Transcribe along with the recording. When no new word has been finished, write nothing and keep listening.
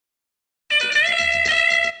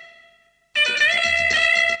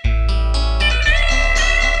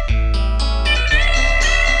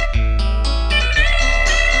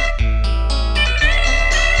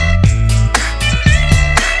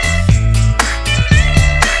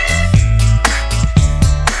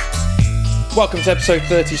Welcome to episode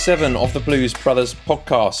 37 of the Blues Brothers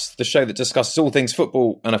podcast, the show that discusses all things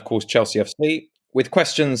football and, of course, Chelsea FC, with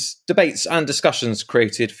questions, debates and discussions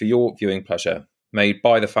created for your viewing pleasure, made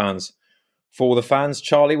by the fans for the fans.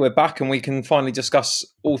 Charlie, we're back and we can finally discuss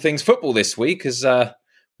all things football this week, as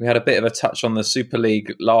we had a bit of a touch on the Super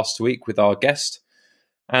League last week with our guest.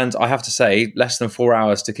 And I have to say, less than 4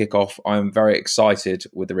 hours to kick off, I'm very excited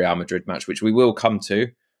with the Real Madrid match, which we will come to.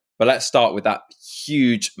 But let's start with that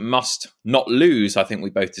huge must not lose, I think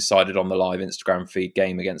we both decided on the live Instagram feed,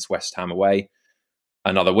 game against West Ham away.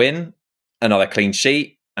 Another win, another clean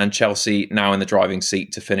sheet, and Chelsea now in the driving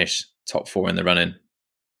seat to finish top four in the run-in.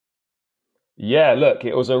 Yeah, look,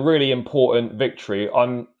 it was a really important victory.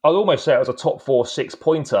 I'd almost say it was a top 4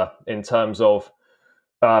 6-pointer in terms of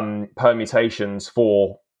permutations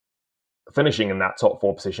for finishing in that top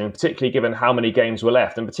 4 position, particularly given how many games were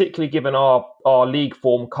left, and particularly given our league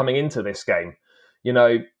form coming into this game. You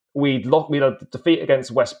know, we had a defeat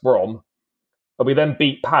against West Brom, but we then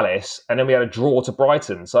beat Palace, and then we had a draw to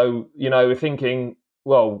Brighton. So, you know, we're thinking,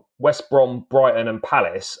 well, West Brom, Brighton and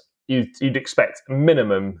Palace, you'd expect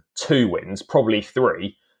minimum 2 wins, probably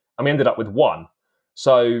 3, and we ended up with 1.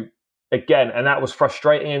 So, again, and that was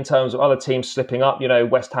frustrating in terms of other teams slipping up. You know,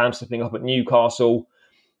 West Ham slipping up at Newcastle,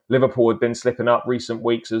 Liverpool had been slipping up recent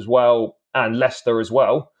weeks as well, and Leicester as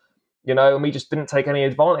well, you know, and we just didn't take any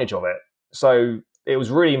advantage of it. So it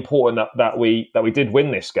was really important that we did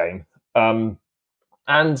win this game. And,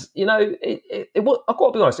 you know, I've got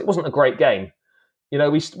to be honest, it wasn't a great game. You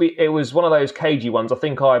know, it was one of those cagey ones. I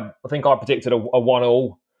think I predicted a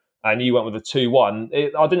 1-1, and you went with a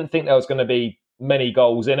 2-1. I didn't think there was going to be many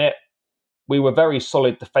goals in it. We were very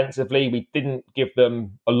solid defensively. We didn't give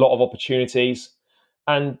them a lot of opportunities.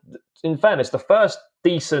 And in fairness, the first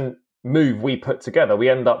decent move we put together, we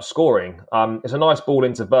end up scoring. It's a nice ball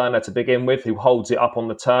into Werner to begin with, who holds it up on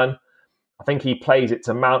the turn. I think he plays it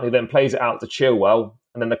to Mount, who then plays it out to Chilwell,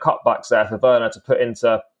 and then the cutback's there for Werner to put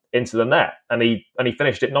into the net, and he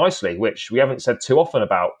finished it nicely, which we haven't said too often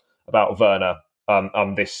about Werner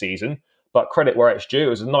this season. But credit where it's due, it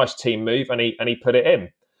was a nice team move, and he put it in.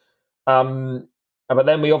 But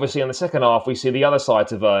then we obviously in the second half we see the other side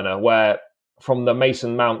to Werner, where from the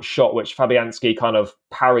Mason Mount shot, which Fabianski kind of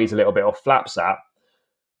parries a little bit or flaps at,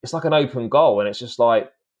 it's like an open goal, and it's just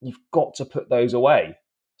like, you've got to put those away.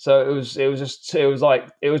 So it was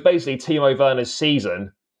basically Timo Werner's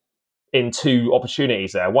season in 2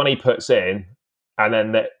 opportunities there. One he puts in, and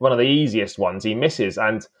then one of the easiest ones he misses.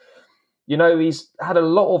 And you know, he's had a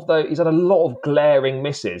lot of glaring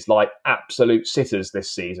misses, like absolute sitters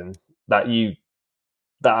this season that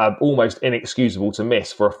are almost inexcusable to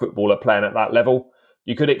miss for a footballer playing at that level.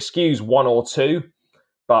 You could excuse 1 or 2,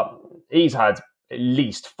 but he's had at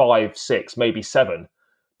least 5, 6, maybe 7.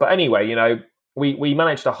 But anyway, you know, we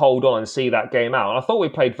managed to hold on and see that game out. And I thought we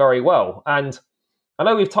played very well. And I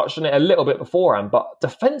know we've touched on it a little bit beforehand, but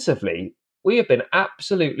defensively, we have been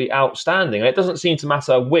absolutely outstanding. And it doesn't seem to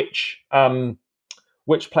matter which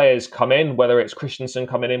players come in, whether it's Christensen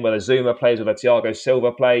coming in, whether Zuma plays, whether Thiago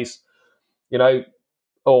Silva plays, you know,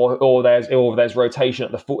 or there's rotation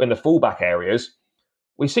in the fullback areas.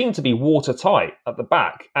 We seem to be watertight at the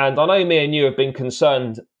back, and I know me and you have been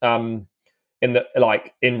concerned in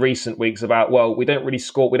recent weeks about, well, we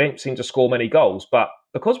don't seem to score many goals, but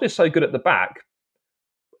because we're so good at the back,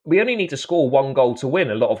 we only need to score 1 goal to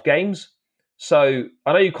win a lot of games. So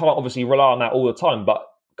I know you can't obviously rely on that all the time, but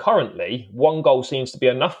currently 1 goal seems to be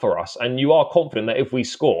enough for us, and you are confident that if we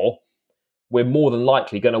score, we're more than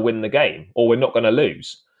likely going to win the game, or we're not going to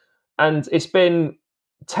lose. And it's been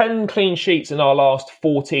 10 clean sheets in our last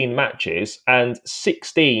 14 matches and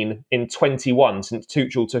 16 in 21 since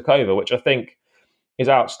Tuchel took over, which I think is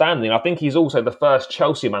outstanding. I think he's also the first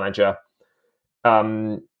Chelsea manager,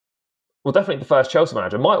 definitely the first Chelsea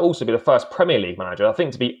manager, might also be the first Premier League manager, I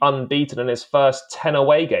think, to be unbeaten in his first 10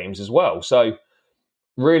 away games as well. So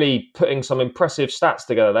really putting some impressive stats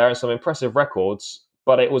together there and some impressive records.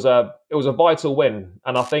 But it was a vital win,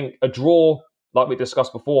 and I think a draw, like we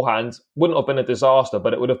discussed beforehand, wouldn't have been a disaster,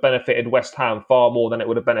 but it would have benefited West Ham far more than it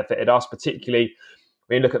would have benefited us, particularly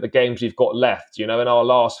when you look at the games we've got left. You know, in our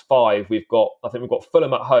last 5, we've got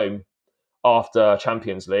Fulham at home after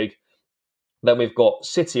Champions League, then we've got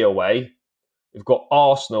City away, we've got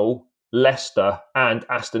Arsenal, Leicester, and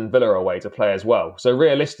Aston Villa away to play as well. So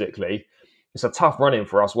realistically, it's a tough run-in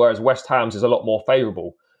for us, whereas West Ham's is a lot more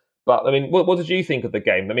favourable. But I mean, what did you think of the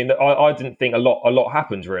game? I mean, I didn't think a lot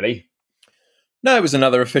happened really. No, it was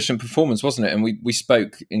another efficient performance, wasn't it? And we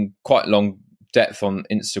spoke in quite long depth on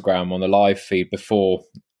Instagram on the live feed before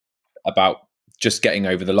about just getting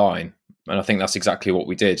over the line. And I think that's exactly what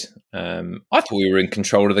we did. I thought we were in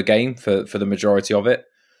control of the game for the majority of it.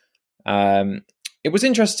 It was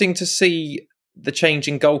interesting to see the change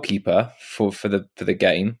in goalkeeper for the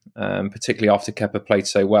game, particularly after Kepa played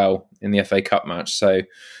so well in the FA Cup match. So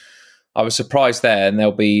I was surprised there, and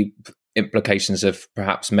there'll be implications of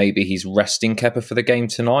perhaps maybe he's resting Kepa for the game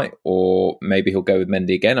tonight, or maybe he'll go with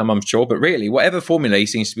Mendy again. I'm unsure, but really, whatever formula he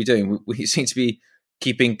seems to be doing, he seems to be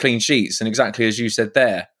keeping clean sheets, and exactly as you said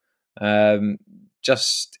there,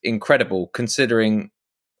 just incredible considering,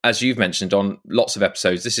 as you've mentioned on lots of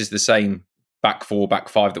episodes, this is the same back four, back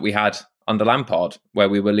five that we had under Lampard, where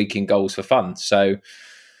we were leaking goals for fun. So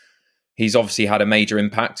he's obviously had a major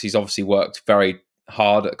impact. He's obviously worked very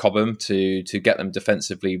hard at Cobham to get them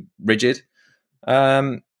defensively rigid.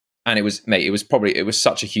 And it was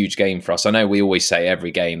such a huge game for us. I know we always say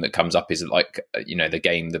every game that comes up is like,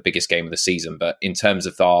 the biggest game of the season. But in terms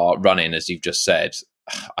of our run-in, as you've just said,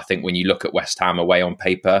 I think when you look at West Ham away on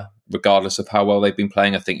paper, regardless of how well they've been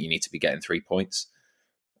playing, I think you need to be getting 3 points.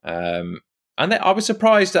 And I was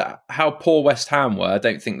surprised at how poor West Ham were. I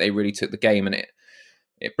don't think they really took the game, and it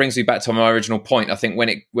brings me back to my original point. I think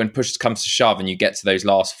when push comes to shove and you get to those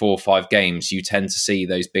last 4 or 5 games, you tend to see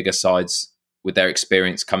those bigger sides with their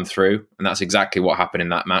experience come through. And that's exactly what happened in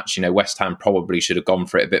that match. West Ham probably should have gone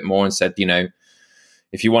for it a bit more and said,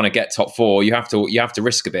 if you want to get top 4, you have to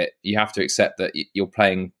risk a bit. You have to accept that you're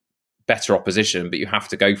playing better opposition, but you have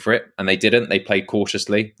to go for it. And they didn't. They played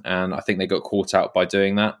cautiously. And I think they got caught out by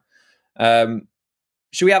doing that.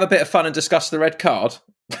 Should we have a bit of fun and discuss the red card?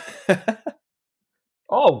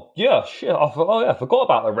 Oh, yeah, shit. I forgot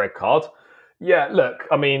about the red card. Yeah, look,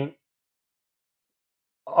 I mean,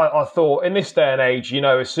 I thought in this day and age,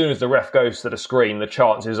 as soon as the ref goes to the screen, the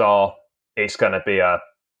chances are it's going to be a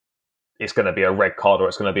red card, or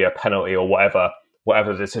it's going to be a penalty, or whatever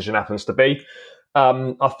the decision happens to be.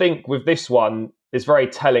 I think with this one, it's very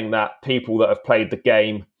telling that people that have played the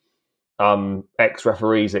game,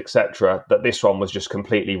 ex-referees, etc., that this one was just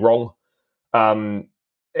completely wrong.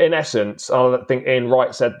 In essence, I think Ian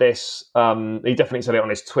Wright said this. He definitely said it on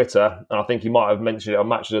his Twitter, and I think he might have mentioned it on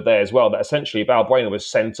Match of the Day as well, that essentially Balbuena was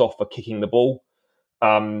sent off for kicking the ball.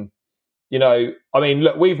 Look,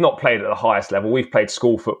 we've not played at the highest level. We've played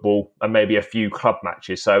school football and maybe a few club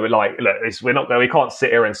matches. So we can't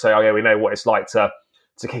sit here and say, oh yeah, we know what it's like to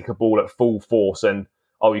kick a ball at full force and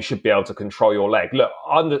you should be able to control your leg. Look,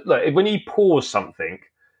 when you pause something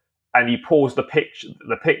and you pause the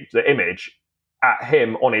image at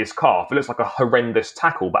him on his calf, it looks like a horrendous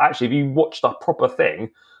tackle. But actually, if you watch the proper thing,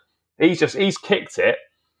 he's kicked it,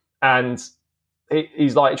 and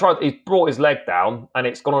he's brought his leg down, and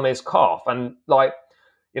it's gone on his calf, and no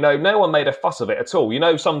one made a fuss of it at all. We've seen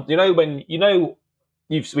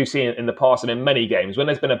it in the past and in many games when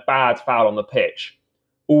there's been a bad foul on the pitch,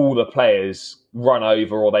 all the players run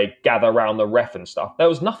over or they gather around the ref and stuff. There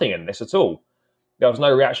was nothing in this at all. There was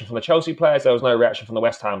no reaction from the Chelsea players. There was no reaction from the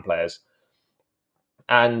West Ham players.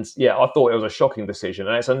 And yeah, I thought it was a shocking decision.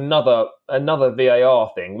 And it's another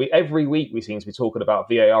VAR thing. Every week we seem to be talking about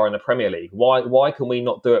VAR in the Premier League. Why can we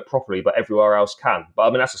not do it properly, but everywhere else can? But I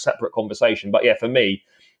mean, that's a separate conversation. But yeah, for me,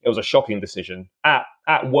 it was a shocking decision. At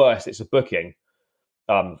worst, it's a booking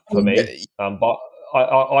for me. But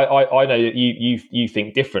I know that you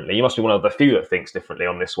think differently. You must be one of the few that thinks differently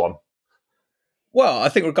on this one. Well, I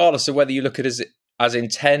think regardless of whether you look at it as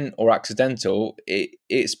intent or accidental,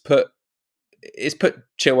 it's put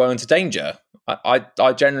Chilwell into danger.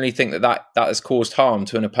 I generally think that has caused harm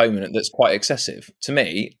to an opponent that's quite excessive. To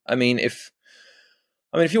me, if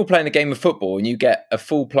you're playing a game of football and you get a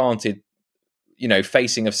full planted,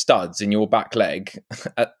 facing of studs in your back leg,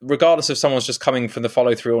 regardless of someone's just coming from the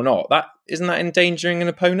follow through or not, isn't that endangering an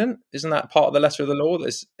opponent? Isn't that part of the letter of the law?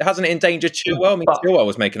 It hasn't endangered Chilwell. Chilwell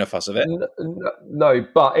was making a fuss of it. No,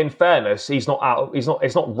 but in fairness, he's not out.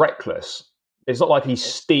 It's not reckless. It's not like he's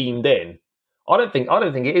steamed in. I don't think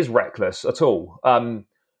it is reckless at all.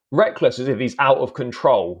 Reckless is if he's out of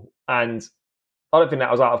control, and I don't think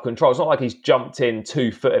that was out of control. It's not like he's jumped in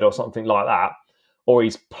 2-footed or something like that, or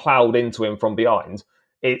he's ploughed into him from behind.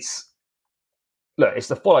 It's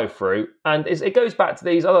the follow through, and it goes back to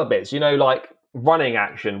these other bits, like running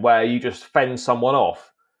action where you just fend someone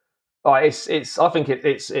off. I think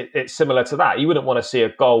it's similar to that. You wouldn't want to see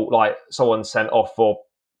a goal like someone sent off or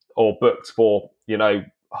booked for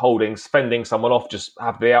fending someone off, just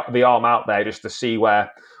have the arm out there just to see where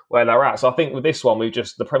they're at. So I think with this one,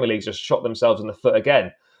 the Premier League's just shot themselves in the foot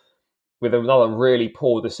again with another really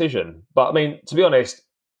poor decision. But to be honest,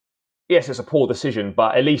 yes, it's a poor decision,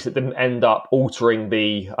 but at least it didn't end up altering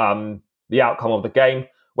the outcome of the game.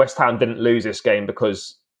 West Ham didn't lose this game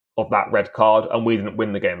because of that red card, and we didn't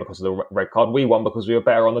win the game because of the red card. We won because we were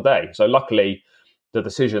better on the day. So luckily, the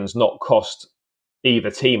decision's not cost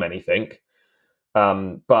either team anything.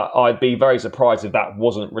 But I'd be very surprised if that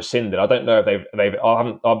wasn't rescinded. I don't know if they've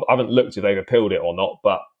I haven't looked if they've appealed it or not,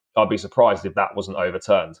 but I'd be surprised if that wasn't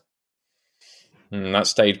overturned. That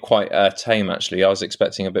stayed quite tame, actually. I was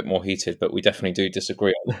expecting a bit more heated, but we definitely do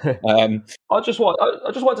disagree on. I just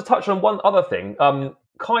want to touch on one other thing.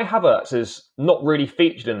 Kai Havertz is not really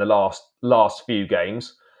featured in the last few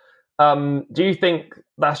games. Do you think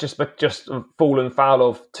that's just a fallen foul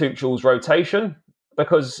of Tuchel's rotation?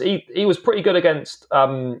 Because he was pretty good against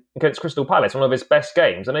Crystal Palace, one of his best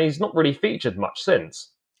games, and he's not really featured much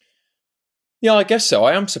since. Yeah, I guess so.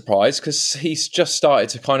 I am surprised because he's just started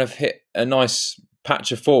to kind of hit a nice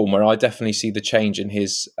patch of form where I definitely see the change in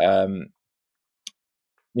his,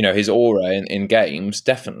 his aura in games.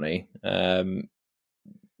 Definitely,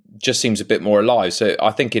 just seems a bit more alive. So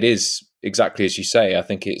I think it is exactly as you say. I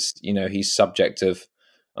think it's he's subject of,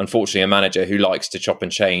 unfortunately, a manager who likes to chop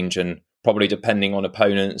and change, and probably depending on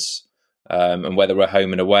opponents and whether we're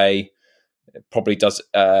home and away, it probably does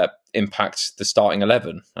impact the starting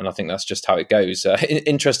 11, and I think that's just how it goes.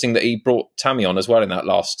 Interesting that he brought Tammy on as well in that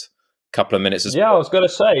last couple of minutes. I was going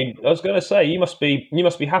to say you must be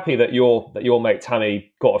happy that your mate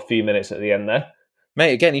Tammy got a few minutes at the end there.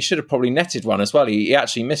 Mate, again, he should have probably netted one as well. He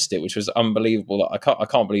actually missed it, which was unbelievable. I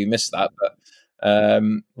can't believe he missed that. But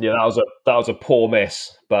that was a poor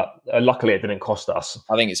miss, but luckily it didn't cost us.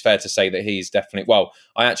 I think it's fair to say that he's definitely. Well,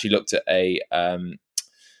 I actually looked at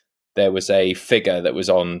there was a figure that was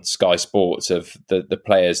on Sky Sports of the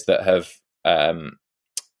players that have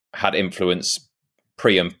had influence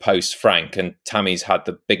pre and post Frank, and Tammy's had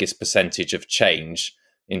the biggest percentage of change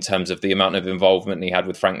in terms of the amount of involvement he had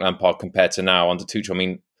with Frank Lampard compared to now under Tuchel. I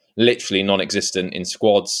mean, literally non-existent in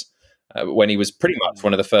squads when he was pretty much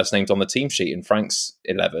one of the first names on the team sheet in Frank's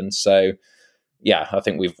 11. So, yeah, I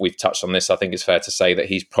think we've touched on this. I think it's fair to say that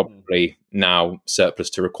he's probably now surplus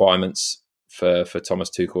to requirements for Thomas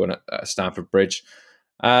Tuchel at Stamford Bridge.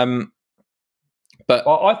 But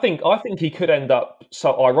I think he could end up.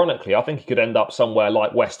 So ironically, I think he could end up somewhere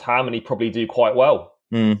like West Ham, and he'd probably do quite well.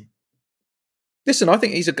 Listen, I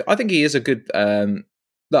think he is a good.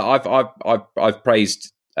 Look, I've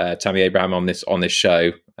praised Tammy Abraham on this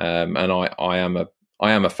show, and I am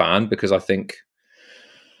a fan because I think.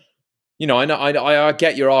 I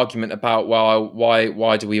get your argument about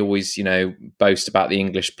why do we always boast about the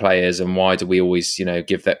English players, and why do we always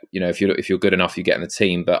give that if you're good enough you get in the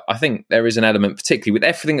team. But I think there is an element, particularly with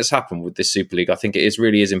everything that's happened with this Super League. I think it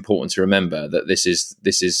really is important to remember that this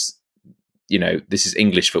is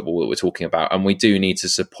English football that we're talking about, and we do need to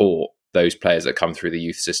support those players that come through the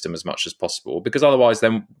youth system as much as possible, because otherwise,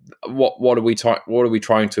 then what are we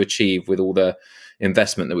trying to achieve with all the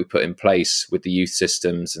investment that we put in place with the youth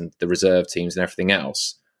systems and the reserve teams and everything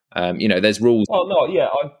else? There's rules. Oh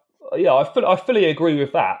no, I fully agree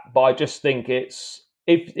with that, but I just think it's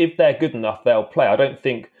if they're good enough, they'll play. I don't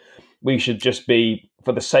think we should just be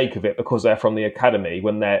for the sake of it because they're from the academy.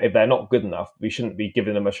 If they're not good enough, we shouldn't be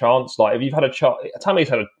giving them a chance. Like if you've had a chance, Tammy's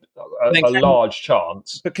had a large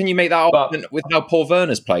chance. But can you make that argument with how Paul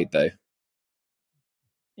Werner's played though?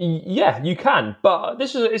 Yeah, you can, but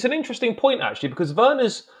it's an interesting point actually, because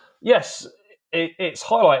Werner's, yes, it's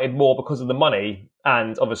highlighted more because of the money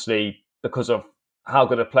and obviously because of how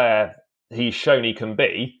good a player he's shown he can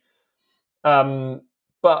be. But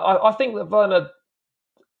I think that Werner,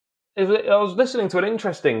 I was listening to an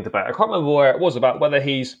interesting debate. I can't remember where it was about whether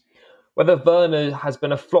Werner has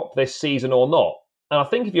been a flop this season or not. And I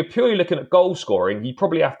think if you're purely looking at goal scoring, you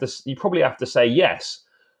probably have to say yes.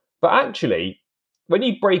 But actually, when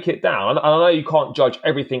you break it down, and I know you can't judge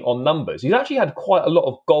everything on numbers, he's actually had quite a lot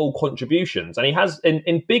of goal contributions. And he has,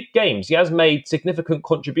 in big games, he has made significant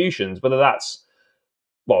contributions, whether that's,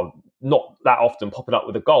 well, not that often popping up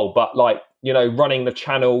with a goal, but running the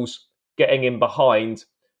channels, getting in behind,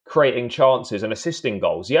 creating chances and assisting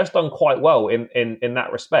goals. He has done quite well in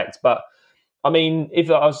that respect. But I mean, if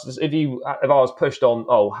I was pushed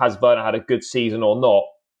on, has Werner had a good season or not?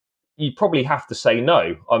 You probably have to say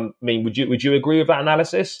no. I mean, would you agree with that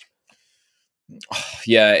analysis?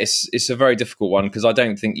 Yeah, it's a very difficult one because I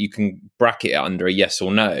don't think you can bracket it under a yes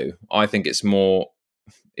or no. I think it's more,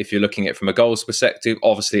 if you're looking at it from a goals perspective,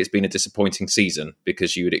 obviously it's been a disappointing season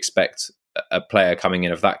because you would expect a player coming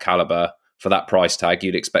in of that caliber for that price tag,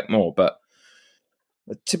 you'd expect more. But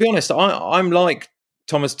to be honest, I'm like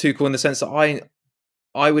Thomas Tuchel in the sense that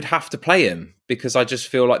I would have to play him because I just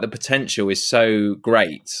feel like the potential is so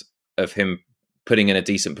great of him putting in a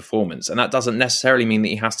decent performance, and that doesn't necessarily mean that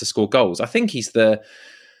he has to score goals. I think he's the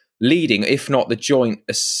leading, if not the joint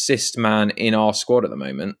assist man in our squad at the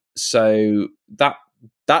moment. So that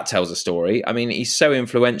tells a story. I mean, he's so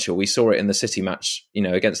influential. We saw it in the City match,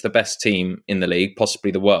 against the best team in the league,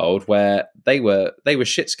 possibly the world, where they were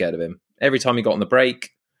shit scared of him. Every time he got on the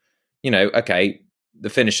break, okay, the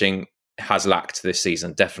finishing has lacked this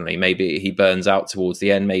season, definitely. Maybe he burns out towards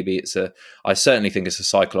the end. Maybe I certainly think it's a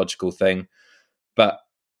psychological thing. But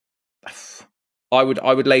I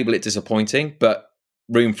would label it disappointing, but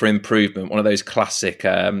room for improvement. One of those classic,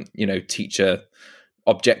 teacher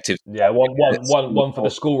objectives. Yeah, one for the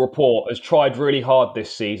school report. Has tried really hard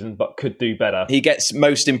this season, but could do better. He gets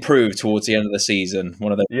most improved towards the end of the season.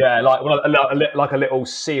 One of the like a little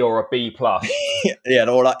C or a B plus. Yeah,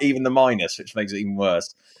 or like even the minus, which makes it even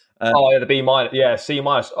worse. The B minus, yeah, C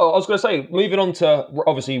minus. Oh, I was going to say, moving on to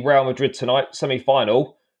obviously Real Madrid tonight,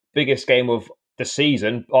 semi-final, biggest game of the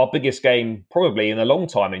season, our biggest game probably in a long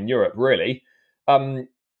time in Europe, really.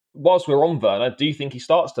 Whilst we're on Werner, do you think he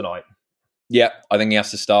starts tonight? Yeah, I think he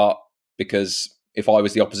has to start, because if I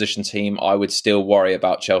was the opposition team, I would still worry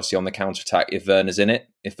about Chelsea on the counter-attack if Werner's in it.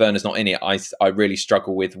 If Werner's not in it, I really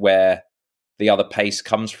struggle with where the other pace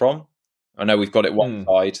comes from. I know we've got it one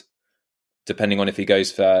side, depending on if he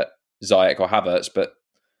goes for Ziyech or Havertz, but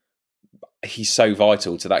he's so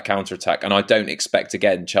vital to that counter-attack. And I don't expect,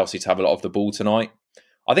 again, Chelsea to have a lot of the ball tonight.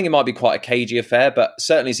 I think it might be quite a cagey affair, but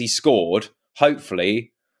certainly as he scored,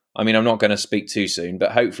 hopefully, I mean, I'm not going to speak too soon,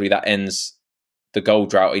 but hopefully that ends the goal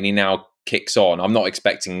drought and he now kicks on. I'm not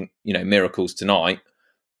expecting, miracles tonight,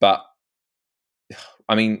 but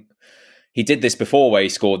I mean, he did this before where he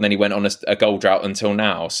scored and then he went on a goal drought until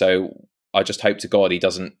now. So I just hope to God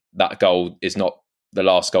that goal is not the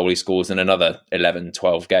last goal he scores in another 11,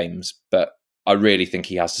 12 games. But I really think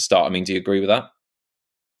he has to start. I mean, do you agree with that?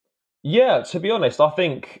 Yeah, to be honest, I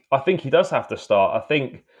think he does have to start. I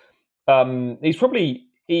think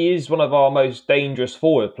he is one of our most dangerous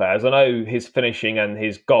forward players. I know his finishing and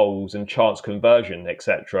his goals and chance conversion,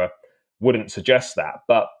 etc., wouldn't suggest that,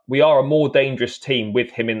 but we are a more dangerous team with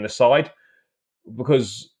him in the side,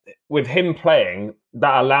 because with him playing,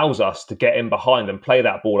 that allows us to get in behind and play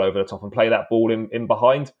that ball over the top and play that ball in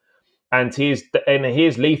behind. And he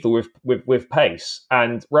is lethal with pace.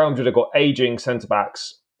 And Real Madrid have got aging centre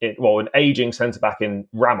backs. An aging centre back in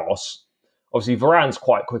Ramos. Obviously, Varane's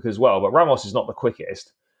quite quick as well, but Ramos is not the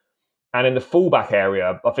quickest. And in the fullback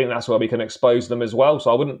area, I think that's where we can expose them as well.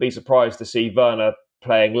 So I wouldn't be surprised to see Werner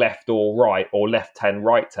playing left or right, or left 10,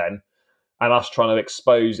 right 10, and us trying to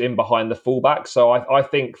expose in behind the fullback. So I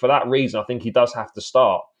think for that reason, I think he does have to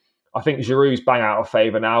start. I think Giroud's bang out of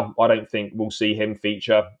favour now. I don't think we'll see him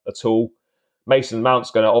feature at all. Mason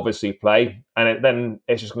Mount's going to obviously play, and then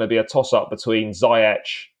it's just going to be a toss-up between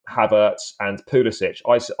Ziyech, Havertz, and Pulisic.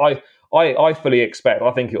 I fully expect,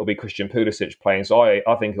 I think it'll be Christian Pulisic playing, so I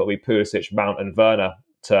think it'll be Pulisic, Mount, and Werner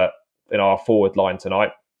in our forward line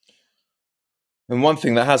tonight. And one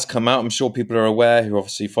thing that has come out, I'm sure people are aware who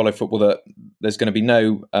obviously follow football, that there's going to be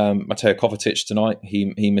no Mateo Kovacic tonight.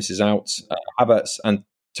 He misses out. Havertz and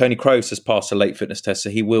Toni Kroos has passed a late fitness test, so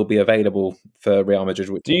he will be available for Real Madrid.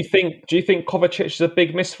 Do you think Kovacic is a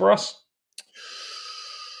big miss for us?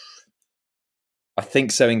 I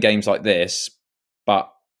think so in games like this,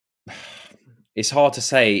 but it's hard to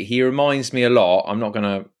say. He reminds me a lot. I'm not going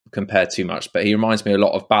to compare too much, but he reminds me a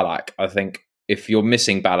lot of Ballack. I think if you're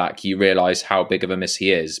missing Ballack, you realise how big of a miss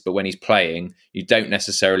he is. But when he's playing, you don't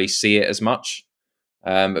necessarily see it as much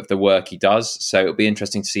of the work he does. So it'll be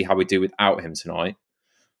interesting to see how we do without him tonight.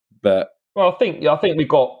 But I think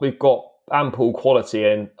we've got ample quality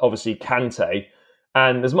in obviously Kante,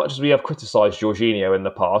 and as much as we have criticised Jorginho in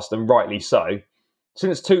the past, and rightly so,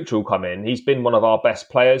 since Tuchel come in, he's been one of our best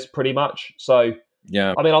players pretty much. So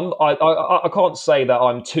yeah, I mean, I can't say that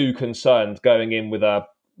I'm too concerned going in with a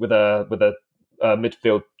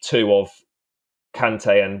midfield two of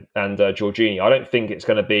Kante and Jorginho. I don't think it's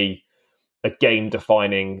going to be a game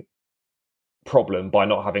defining problem by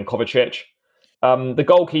not having Kovacic. The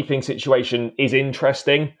goalkeeping situation is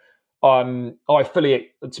interesting. To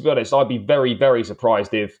be honest, I'd be very, very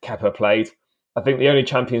surprised if Kepa played. I think the only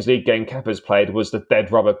Champions League game Kepa's played was the dead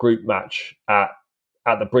rubber group match at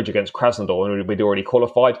the Bridge against Krasnodar, and we'd already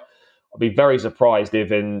qualified. I'd be very surprised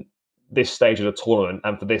if in this stage of the tournament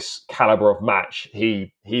and for this calibre of match,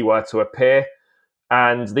 he were to appear.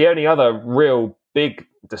 And the only other real big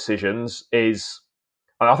decisions is,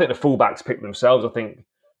 I think the fullbacks pick themselves. I think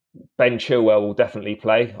Ben Chilwell will definitely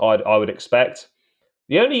play, I would expect.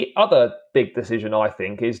 The only other big decision, I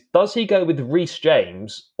think, is does he go with Reece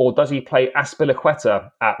James or does he play Azpilicueta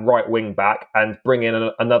at right wing back and bring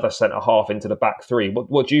in another centre-half into the back three?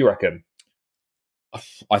 What do you reckon?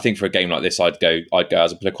 I think for a game like this, I'd go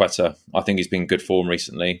Azpilicueta. I think he's been in good form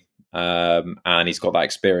recently, and he's got that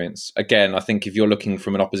experience. Again, I think if you're looking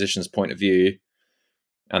from an opposition's point of view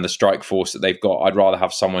and the strike force that they've got, I'd rather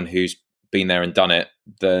have someone who's been there and done it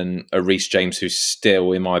than a Reece James who's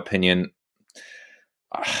still, in my opinion,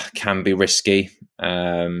 can be risky.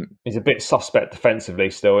 He's a bit suspect defensively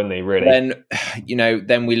still, isn't he, really?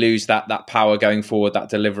 Then we lose that power going forward, that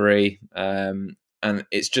delivery. And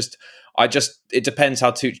it's just, it depends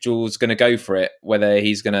how Tuchel's going to go for it, whether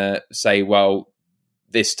he's going to say, well,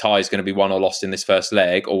 this tie is going to be won or lost in this first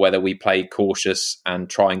leg, or whether we play cautious and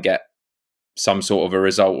try and get some sort of a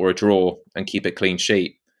result or a draw and keep it clean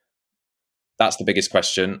sheet. That's the biggest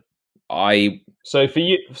question. So for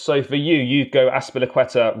you, you'd go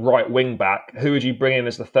Azpilicueta right wing back. Who would you bring in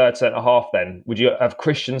as the third centre half then? Would you have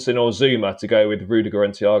Christensen or Zuma to go with Rudiger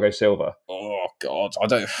and Thiago Silva? Oh God, I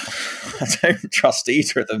don't trust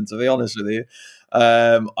either of them, to be honest with you.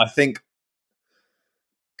 I think,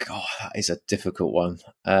 God, that is a difficult one.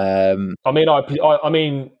 I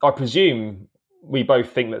presume we both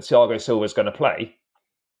think that Thiago Silva is going to play.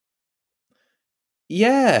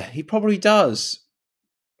 Yeah, he probably does.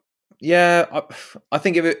 Yeah, I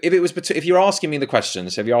think if you're asking me the question,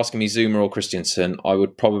 so if you're asking me Zuma or Christensen, I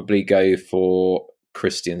would probably go for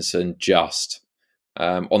Christensen just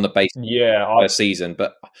on the basis of the season.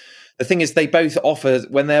 But the thing is, they both offer,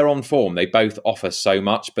 when they're on form, they both offer so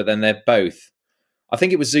much. But then they're both. I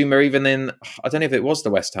think it was Zuma even in, I don't know if it was the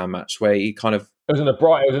West Ham match where he kind of... It was in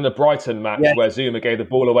the Brighton match where Zuma gave the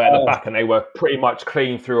ball away at the back and they were pretty much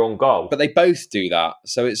clean through on goal. But they both do that.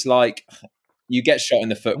 So it's like, you get shot in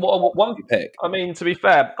the foot. One pick. I mean, to be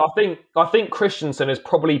fair, I think Christensen is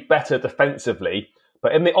probably better defensively,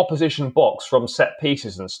 but in the opposition box from set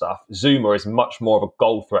pieces and stuff, Zuma is much more of a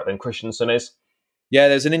goal threat than Christensen is. Yeah,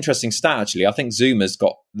 there's an interesting stat, actually. I think Zuma's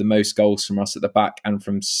got the most goals from us at the back, and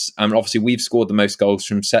obviously we've scored the most goals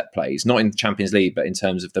from set plays, not in the Champions League, but in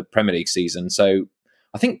terms of the Premier League season. So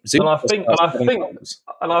I think Zuma...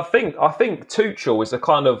 And I think Tuchel is the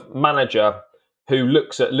kind of manager who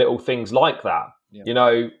looks at little things like that. Yeah. You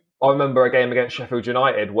know, I remember a game against Sheffield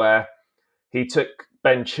United where he took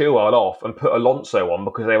Ben Chilwell off and put Alonso on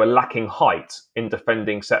because they were lacking height in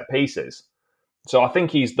defending set pieces. So I think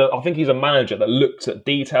he's a manager that looks at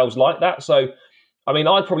details like that. So, I mean,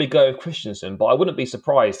 I'd probably go with Christensen, but I wouldn't be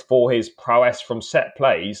surprised for his prowess from set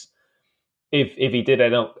plays if he did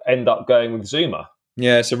end up going with Zuma.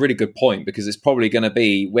 Yeah, it's a really good point, because it's probably going to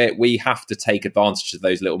be where we have to take advantage of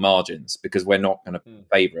those little margins, because we're not going to be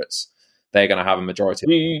favourites. They're going to have a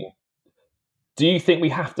majority. Do you think we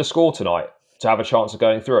have to score tonight to have a chance of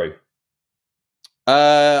going through?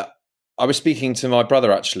 I was speaking to my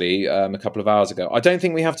brother, actually, a couple of hours ago. I don't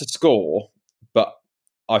think we have to score, but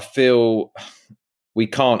I feel we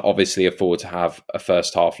can't obviously afford to have a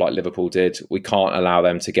first half like Liverpool did. We can't allow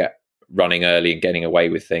them to get running early and getting away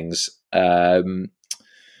with things.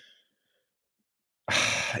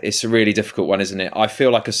 It's a really difficult one, isn't it? I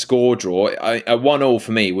feel like a score draw, a 1-1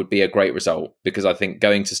 for me would be a great result, because I think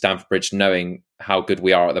going to Stamford Bridge, knowing how good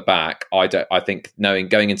we are at the back, I think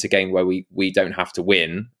going into a game where we don't have to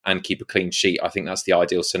win and keep a clean sheet, I think that's the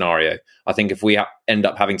ideal scenario. I think if we end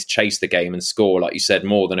up having to chase the game and score, like you said,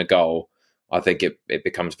 more than a goal, I think it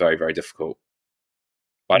becomes very, very difficult.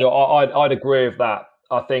 I'd agree with that.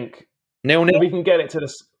 I think 0-0. We can get it to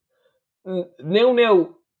this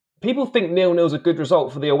 0-0. People think 0-0 is a good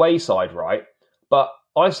result for the away side, right? But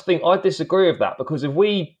I disagree with that, because if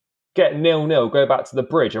we get 0-0, go back to the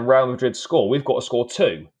Bridge and Real Madrid score, we've got to score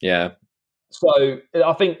 2. Yeah. So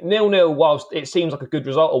I think 0-0, whilst it seems like a good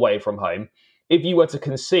result away from home, if you were to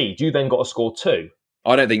concede, you then got to score 2.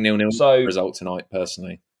 I don't think 0-0 is a result tonight,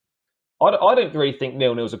 personally. I don't really think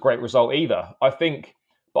 0-0 is a great result either.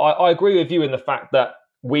 But I agree with you in the fact that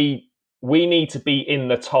we need to be in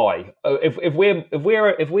the tie. If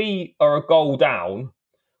we are a goal down,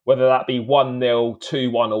 whether that be 1-0,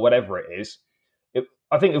 2-1, or whatever it is,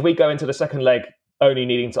 I think if we go into the second leg only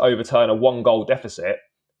needing to overturn a 1-goal deficit,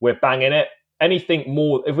 we're banging it. Anything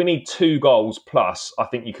more, if we need 2 goals plus, I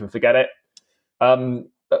think you can forget it.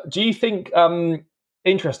 Do you think,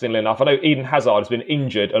 interestingly enough, I know Eden Hazard has been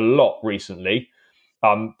injured a lot recently.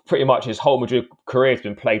 Pretty much his whole Madrid career has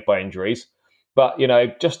been plagued by injuries. But, you know,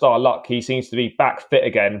 just our luck, he seems to be back fit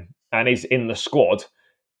again and is in the squad.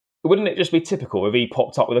 Wouldn't it just be typical if he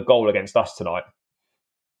popped up with a goal against us tonight?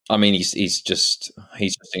 I mean, he's just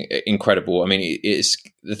incredible. I mean,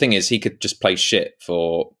 the thing is, he could just play shit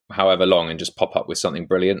for however long and just pop up with something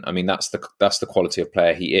brilliant. I mean, that's the quality of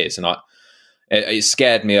player he is. And it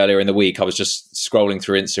scared me earlier in the week. I was just scrolling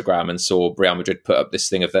through Instagram and saw Real Madrid put up this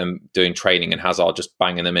thing of them doing training and Hazard just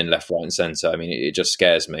banging them in left, right, and centre. I mean, it just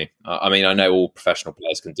scares me. I mean, I know all professional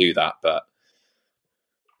players can do that, but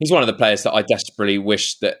he's one of the players that I desperately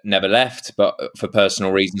wish that never left, but for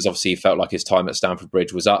personal reasons, obviously he felt like his time at Stamford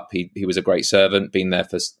Bridge was up. He was a great servant, been there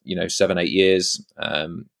for 7-8 years.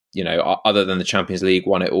 Other than the Champions League,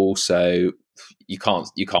 won it all. So you can't.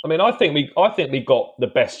 I mean, I think we got the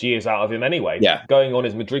best years out of him anyway. Yeah. Going on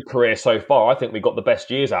his Madrid career so far, I think we got the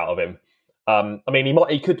best years out of him. I mean,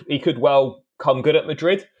 he could well come good at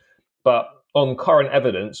Madrid, but on current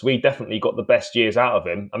evidence, we definitely got the best years out of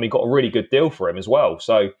him, and we got a really good deal for him as well.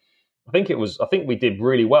 So I think we did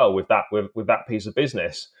really well with that piece of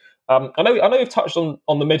business. I know we've touched on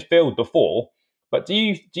the midfield before, but do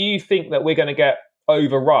you think that we're going to get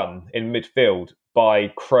overrun in midfield by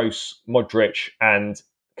Kroos, Modric, and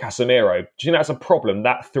Casemiro? Do you think that's a problem?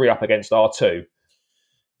 That three up against R2?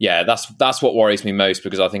 Yeah, that's what worries me most,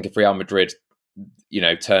 because I think if Real Madrid,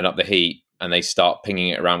 turn up the heat and they start pinging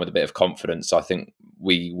it around with a bit of confidence, I think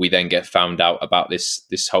we then get found out about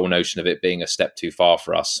this whole notion of it being a step too far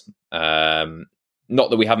for us. Not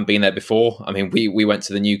that we haven't been there before. I mean, we went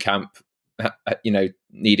to the new camp,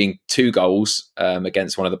 needing 2 goals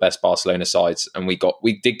against one of the best Barcelona sides, and we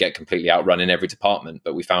did get completely outrun in every department,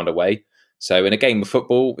 but we found a way. So in a game of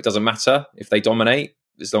football, it doesn't matter if they dominate,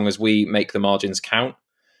 as long as we make the margins count.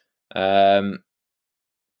 But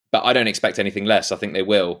I don't expect anything less. I think they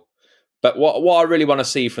will. But what I really want to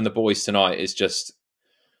see from the boys tonight is just,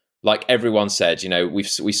 like everyone said, we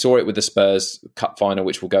saw it with the Spurs Cup final,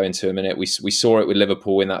 which we'll go into in a minute. We saw it with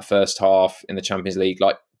Liverpool in that first half in the Champions League.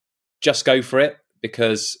 Like, just go for it,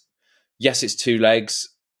 because yes, it's 2 legs,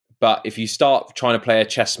 but if you start trying to play a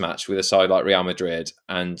chess match with a side like Real Madrid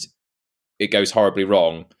and it goes horribly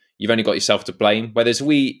wrong, you've only got yourself to blame. Whereas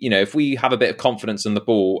if we have a bit of confidence in the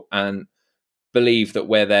ball and believe that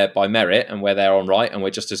we're there by merit and we're there on right and we're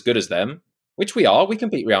just as good as them, which we are, we can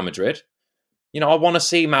beat Real Madrid. I want to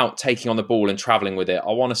see Mount taking on the ball and travelling with it.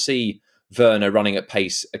 I want to see Werner running at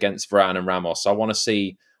pace against Varane and Ramos.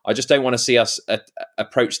 I just don't want to see us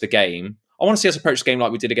approach the game. I want to see us approach the game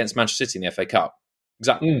like we did against Manchester City in the FA Cup.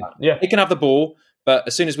 Exactly. Yeah. They can have the ball, but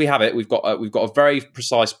as soon as we have it, we've got a very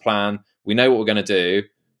precise plan. We know what we're going to do,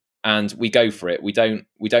 and we go for it. We don't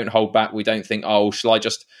hold back. We don't think, shall I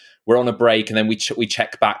just? We're on a break, and then we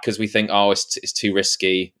check back because we think, it's too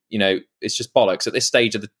risky. It's just bollocks. At this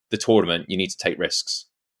stage of the tournament, you need to take risks.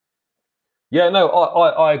 Yeah, no,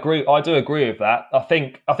 I agree. I do agree with that. I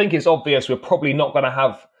think it's obvious we're probably not going to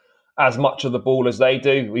have as much of the ball as they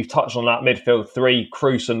do. We've touched on that midfield 3,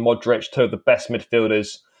 Kroos and Modric, 2 of the best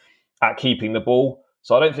midfielders at keeping the ball.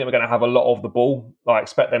 So I don't think we're going to have a lot of the ball. I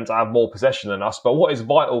expect them to have more possession than us. But what is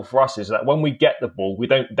vital for us is that when we get the ball, we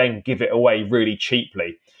don't then give it away really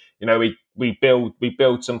cheaply. We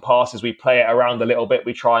build some passes, we play it around a little bit,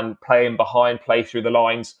 we try and play in behind, play through the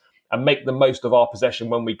lines, and make the most of our possession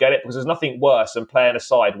when we get it. Because there's nothing worse than playing a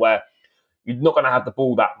side where you're not going to have the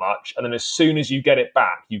ball that much, and then as soon as you get it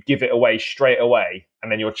back, you give it away straight away,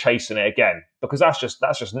 and then you're chasing it again. Because that's just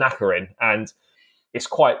knackering, and it's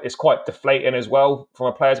quite deflating as well from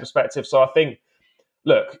a player's perspective. So I think,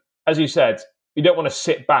 look, as you said, we don't want to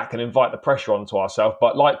sit back and invite the pressure onto ourselves,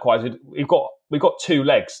 but likewise, we've got 2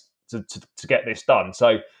 legs to get this done.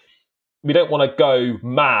 So we don't want to go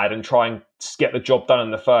mad and try and get the job done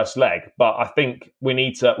in the first leg. But I think we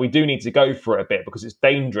do need to go for it a bit, because it's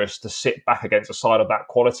dangerous to sit back against a side of that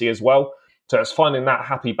quality as well. So it's finding that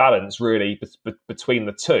happy balance really between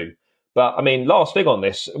the 2. But I mean, last thing on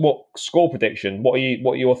this, what score prediction? What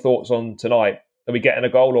are your thoughts on tonight? Are we getting a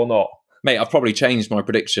goal or not? Mate, I've probably changed my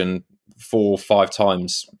prediction 4 or 5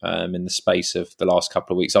 times in the space of the last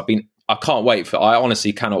couple of weeks. I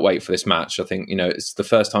honestly cannot wait for this match. I think, it's the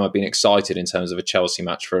first time I've been excited in terms of a Chelsea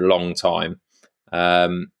match for a long time. I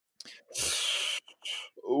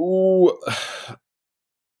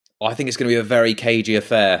think it's going to be a very cagey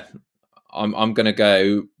affair. I'm going to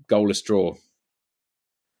go goalless draw.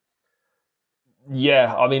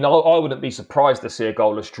 Yeah, I mean, I wouldn't be surprised to see a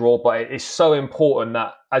goalless draw, but it's so important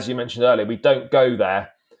that, as you mentioned earlier, we don't go there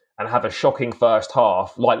and have a shocking first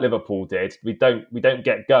half like Liverpool did. We don't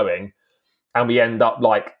get going, and we end up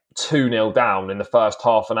like 2-0 down in the first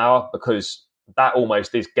half an hour, because that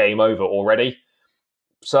almost is game over already.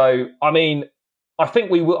 So, I mean, I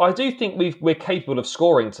do think we're capable of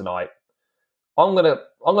scoring tonight. I'm gonna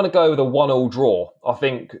go with a 1-1 draw. I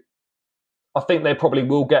think they probably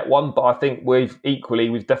will get one, but I think we've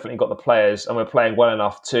definitely got the players, and we're playing well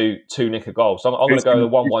enough to nick a goal. So I'm going to go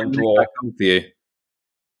with a 1-1 draw. For you.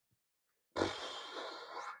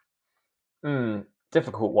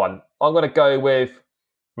 difficult one. I'm going to go with.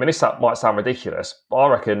 I mean, this might sound ridiculous, but I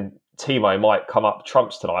reckon Timo might come up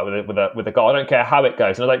trumps tonight with a goal. I don't care how it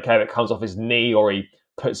goes, and I don't care if it comes off his knee or he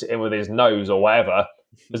puts it in with his nose or whatever.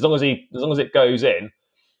 As long as it goes in,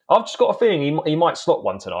 I've just got a feeling he might slot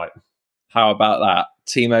one tonight. How about that?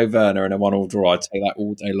 Timo Werner in a 1-1 draw. I'd take that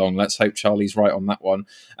all day long. Let's hope Charlie's right on that one.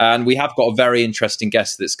 And we have got a very interesting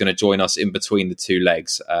guest that's going to join us in between the two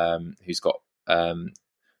legs, who's got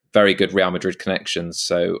very good Real Madrid connections.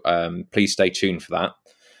 So please stay tuned for that.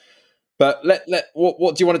 But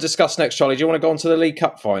what do you want to discuss next, Charlie? Do you want to go on to the League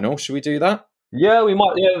Cup final? Should we do that? Yeah, we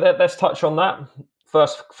might. Yeah, let's touch on that.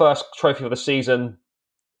 First trophy of the season,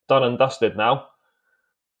 done and dusted now.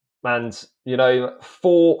 And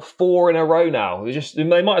four in a row now.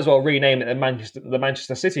 They might as well rename it the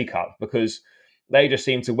Manchester City Cup, because they just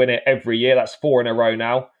seem to win it every year. That's 4 in a row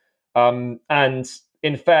now. And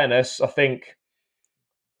in fairness, I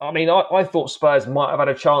thought Spurs might have had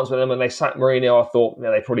a chance with them when they sacked Mourinho. I thought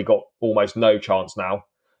they probably got almost no chance now.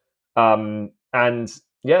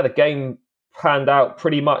 The game panned out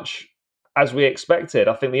pretty much as we expected.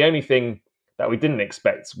 I think the only thing that we didn't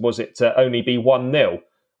expect was it to only be 1-0.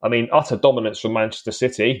 I mean, utter dominance from Manchester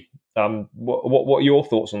City. What are your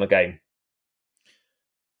thoughts on the game?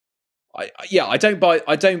 I don't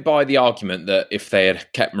buy the argument that if they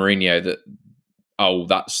had kept Mourinho,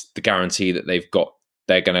 that's the guarantee that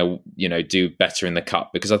they're going to do better in the cup.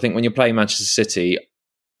 Because I think when you're playing Manchester City,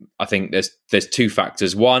 I think there's two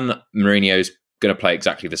factors. One, Mourinho's going to play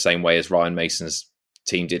exactly the same way as Ryan Mason's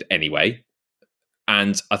team did anyway.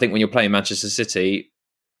 And I think when you're playing Manchester City,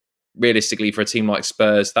 realistically, for a team like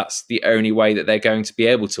Spurs, that's the only way that they're going to be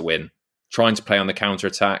able to win. Trying to play on the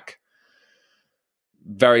counter-attack.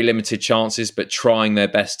 Very limited chances, but trying their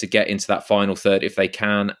best to get into that final third if they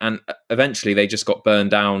can. And eventually they just got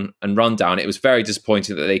burned down and run down. It was very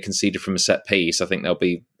disappointing that they conceded from a set piece. I think they'll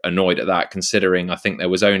be annoyed at that, considering I think there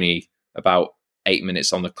was only about 8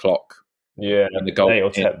 minutes on the clock. Yeah, the goal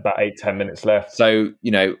about 8-10 minutes left. So,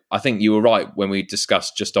 I think you were right when we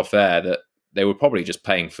discussed just off air that they were probably just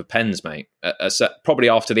paying for pens, mate. Probably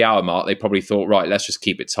after the hour mark, they probably thought, right, let's just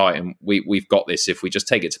keep it tight, and we've got this. If we just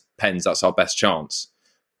take it to pens, that's our best chance.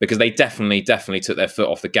 Because they definitely took their foot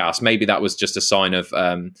off the gas. Maybe that was just a sign of,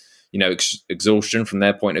 exhaustion from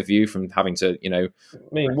their point of view, from having to, I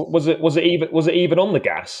mean, was it even on the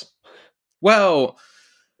gas? Well,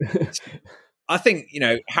 I think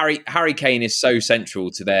Harry Kane is so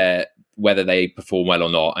central to their whether they perform well or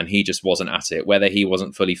not, and he just wasn't at it. Whether he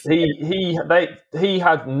wasn't fully fit. He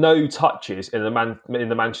had no touches in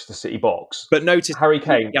the Manchester City box. But notice Harry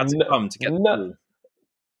Kane he had to come to get the ball.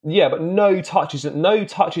 Yeah, but no touches in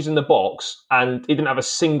the box, and he didn't have a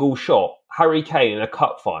single shot. Harry Kane in a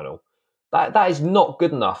cup final. That is not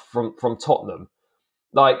good enough from Tottenham.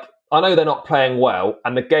 Like, I know they're not playing well,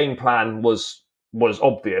 and the game plan was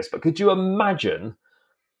obvious, but could you imagine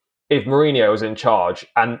if Mourinho was in charge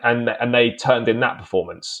and they turned in that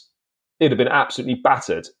performance? It'd have been absolutely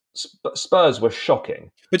battered. Spurs were shocking.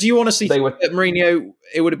 But do you want to see Mourinho?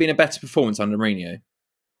 It would have been a better performance under Mourinho.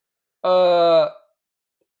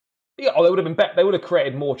 Yeah, they would have been better. They would have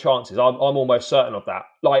created more chances. I'm almost certain of that.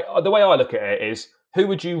 Like, the way I look at it is, who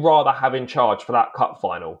would you rather have in charge for that cup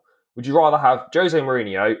final? Would you rather have Jose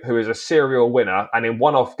Mourinho, who is a serial winner and in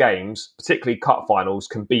one-off games, particularly cup finals,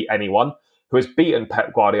 can beat anyone, who has beaten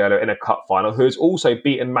Pep Guardiola in a cup final, who has also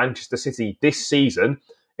beaten Manchester City this season,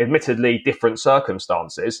 admittedly different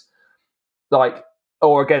circumstances,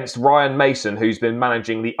 or against Ryan Mason, who's been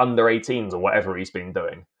managing the under-18s or whatever he's been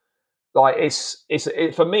doing? Like,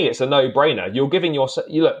 for me, it's a no-brainer. You're giving yourself.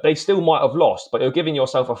 Look, they still might have lost, but you're giving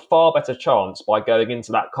yourself a far better chance by going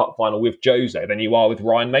into that cup final with Jose than you are with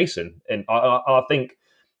Ryan Mason, and I think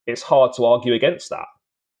it's hard to argue against that.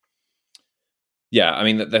 Yeah, I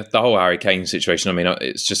mean, the whole Harry Kane situation, I mean,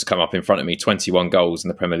 it's just come up in front of me. 21 goals in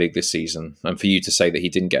the Premier League this season, and for you to say that he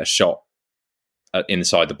didn't get a shot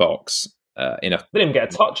inside the box didn't even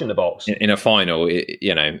get a touch in the box in a final,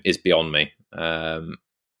 is beyond me.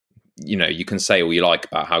 You can say all you like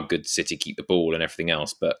about how good City keep the ball and everything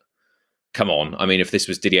else, but come on. I mean, if this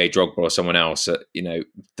was Didier Drogba or someone else, the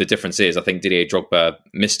difference is I think Didier Drogba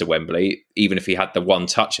missed a Wembley. Even if he had the one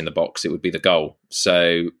touch in the box, it would be the goal.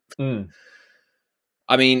 So,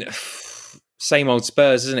 I mean, same old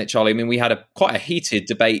Spurs, isn't it, Charlie? I mean, we had quite a heated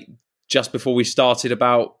debate just before we started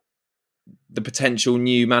about the potential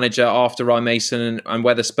new manager after Ryan Mason and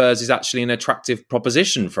whether Spurs is actually an attractive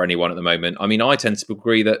proposition for anyone at the moment. I mean, I tend to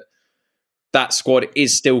agree that squad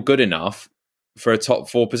is still good enough for a top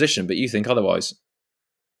 4 position, but you think otherwise?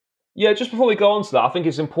 Yeah, just before we go on to that, I think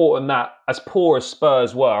it's important that, as poor as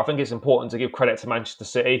Spurs were, I think it's important to give credit to Manchester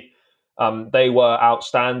City. They were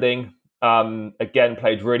outstanding. Again,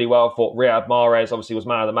 played really well. Thought Riyad Mahrez obviously was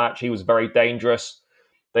man of the match. He was very dangerous.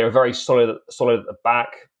 They were very solid at the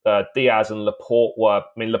back. Diaz and Laporte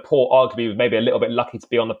Laporte arguably was maybe a little bit lucky to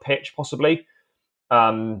be on the pitch, possibly.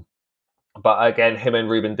 But again, him and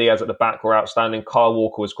Ruben Diaz at the back were outstanding. Kyle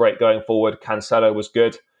Walker was great going forward. Cancelo was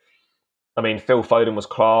good. Phil Foden was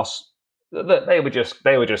class. They were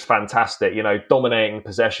just fantastic. Dominating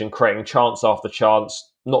possession, creating chance after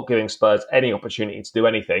chance, not giving Spurs any opportunity to do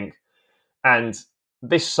anything. And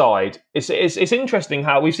this side, it's interesting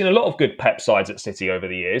how we've seen a lot of good Pep sides at City over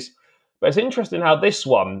the years, but it's interesting how this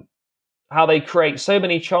one, how they create so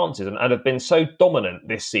many chances and have been so dominant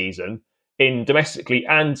this season in domestically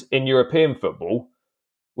and in European football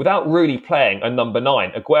without really playing a number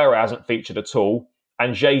 9. Aguero hasn't featured at all,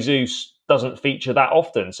 and Jesus doesn't feature that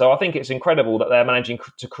often. So I think it's incredible that they're managing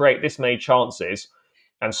to create this many chances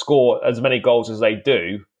and score as many goals as they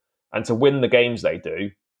do, and to win the games they do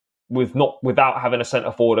without having a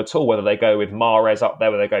centre forward at all. Whether they go with Mahrez up there,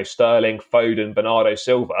 whether they go Sterling, Foden, Bernardo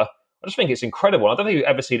Silva, I just think it's incredible. I don't think we've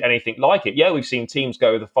ever seen anything like it. Yeah, we've seen teams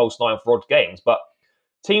go with a false 9 for odd games, but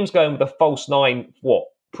teams going with a false 9,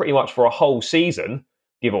 pretty much for a whole season,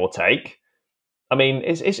 give or take.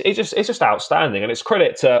 It's just outstanding, and it's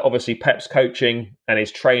credit to obviously Pep's coaching and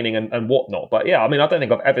his training and whatnot. But yeah, I don't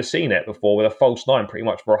think I've ever seen it before with a false 9 pretty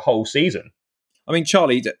much for a whole season.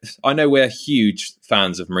 Charlie, I know we're huge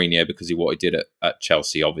fans of Mourinho because of what he did at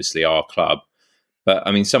Chelsea, obviously our club. But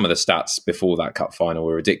some of the stats before that cup final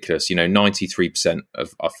were ridiculous. 93%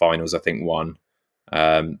 of our finals, I think, won.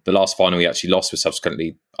 The last final we actually lost was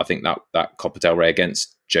subsequently, I think, that Copa del Rey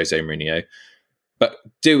against Jose Mourinho. But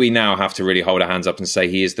do we now have to really hold our hands up and say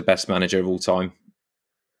he is the best manager of all time?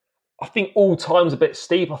 I think all time's a bit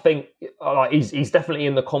steep. I think he's definitely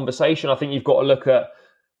in the conversation. I think you've got to look at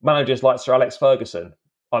managers like Sir Alex Ferguson.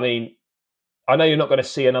 I know you're not going to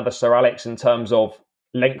see another Sir Alex in terms of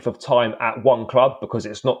length of time at one club, because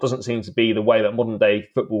doesn't seem to be the way that modern day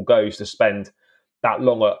football goes to spend that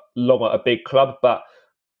long at a big club. But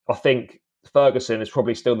I think Ferguson is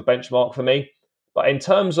probably still the benchmark for me. But in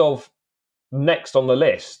terms of next on the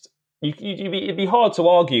list, it'd be hard to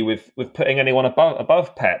argue with putting anyone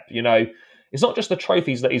above Pep. It's not just the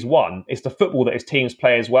trophies that he's won, it's the football that his teams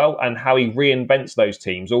play as well, and how he reinvents those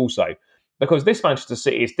teams also. Because this Manchester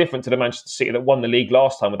City is different to the Manchester City that won the league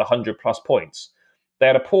last time with 100 plus points. They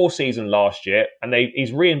had a poor season last year, and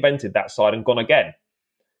he's reinvented that side and gone again.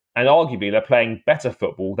 And arguably, they're playing better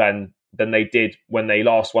football than they did when they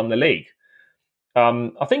last won the league.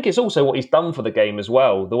 I think it's also what he's done for the game as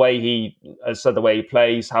well. The way he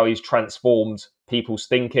plays, how he's transformed people's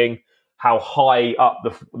thinking, how high up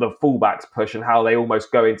the fullbacks push and how they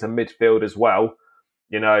almost go into midfield as well.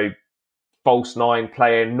 False 9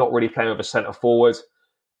 playing, not really playing with a centre forward.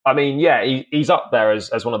 He's up there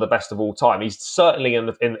as one of the best of all time. He's certainly in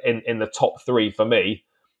the top 3 for me.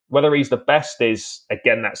 Whether he's the best is,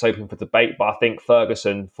 again, that's open for debate. But I think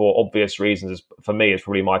Ferguson, for obvious reasons, for me, is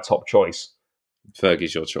probably my top choice.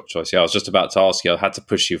 Fergie's your top choice. Yeah, I was just about to ask you. I had to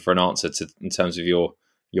push you for an answer in terms of your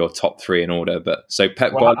top 3 in order. But so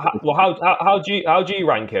Pep. How do you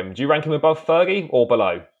rank him? Do you rank him above Fergie or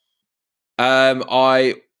below?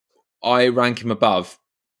 I rank him above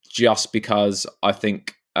just because I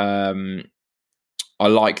think I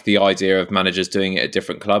like the idea of managers doing it at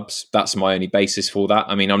different clubs. That's my only basis for that.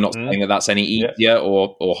 I'm not saying that that's any easier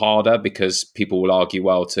or harder, because people will argue,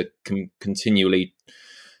 well, to continually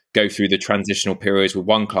go through the transitional periods with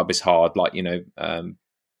one club is hard. But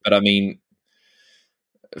I think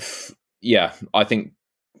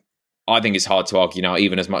it's hard to argue now,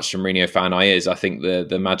 even as much a Mourinho fan I think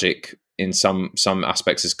the magic in some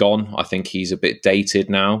aspects is gone. I think he's a bit dated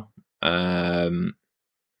now.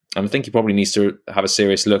 And I think he probably needs to have a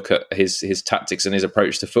serious look at his tactics and his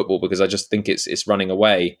approach to football, because I just think it's running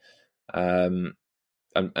away. And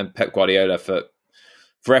Pep Guardiola,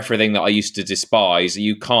 for everything that I used to despise,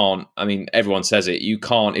 you can't, everyone says it, you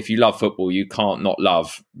can't, if you love football, you can't not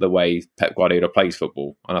love the way Pep Guardiola plays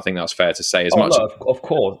football. And I think that's fair to say much. No, of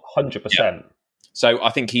course, 100%. Yeah. So I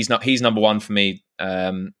think he's number 1 for me.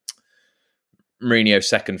 Mourinho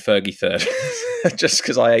second, Fergie third, just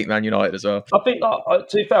because I hate Man United as well. I think, to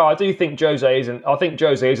be fair, I do think Jose is in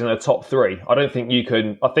the top 3. I don't think you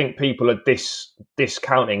can. I think people are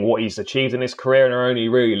discounting what he's achieved in his career and are only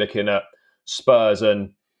really looking at Spurs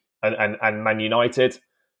and Man United.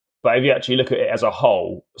 But if you actually look at it as a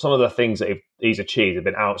whole, some of the things that he's achieved have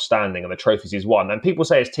been outstanding, and the trophies he's won. And people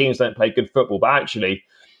say his teams don't play good football, but actually,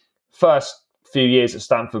 first few years at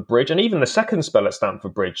Stamford Bridge, and even the second spell at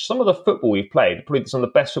Stamford Bridge, some of the football we've played, probably some of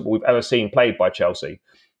the best football we've ever seen played by Chelsea.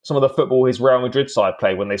 some of the football his Real Madrid side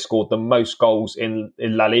played when they scored the most goals in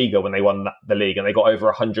La Liga when they won the league, and they got over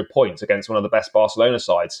 100 points against one of the best Barcelona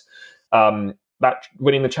sides. That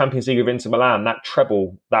winning the Champions League of Inter Milan, that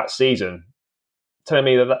treble that season, telling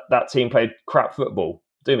me that team played crap football.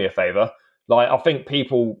 Do me a favour. Like, I think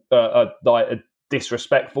people are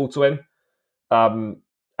disrespectful to him.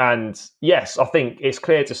 And yes, I think it's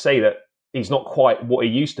clear to see that he's not quite what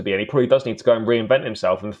he used to be, and he probably does need to go and reinvent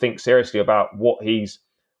himself and think seriously about what he's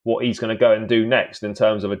going to go and do next in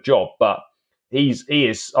terms of a job. But he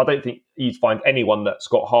is. I don't think you'd find anyone that's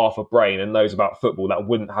got half a brain and knows about football that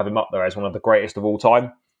wouldn't have him up there as one of the greatest of all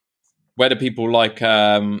time. Where do people like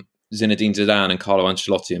Zinedine Zidane and Carlo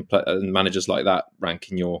Ancelotti and managers like that rank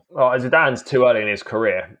in your? Oh, Zidane's too early in his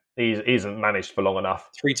career. He hasn't managed for long enough.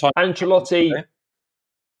 3 times. Ancelotti, okay.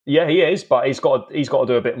 Yeah, he is, but he's got to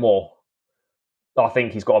do a bit more. I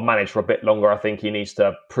think he's got to manage for a bit longer. I think he needs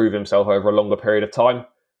to prove himself over a longer period of time.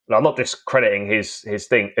 And I'm not discrediting his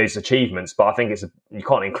achievements, but I think you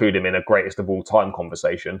can't include him in a greatest of all time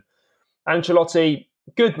conversation. Ancelotti,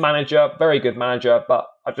 good manager, very good manager, but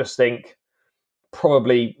I just think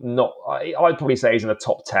probably not. I'd probably say he's in the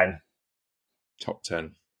top 10. Top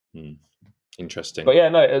 10. Interesting. But yeah,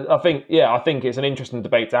 no, I think it's an interesting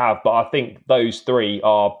debate to have. But I think those three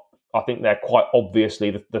are. I think they're quite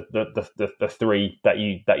obviously the three that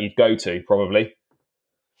you'd go to probably.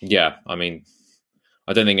 Yeah, I mean,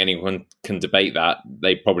 I don't think anyone can debate that.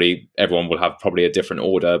 Everyone will have probably a different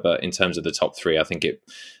order, but in terms of the top 3, I think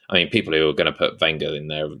people who are going to put Wenger in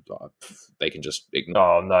there, they can just ignore.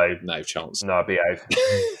 Oh no, no chance. No, behave.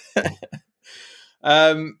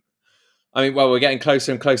 We're getting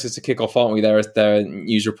closer and closer to kick off, aren't we? There are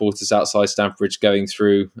news reporters outside Stamford Bridge going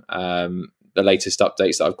through the latest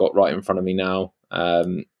updates that I've got right in front of me now.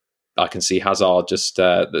 I can see Hazard just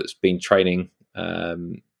that's been training.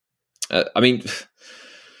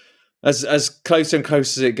 As close and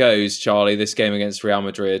close as it goes, Charlie, this game against Real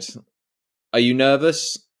Madrid, are you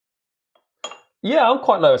nervous? Yeah, I'm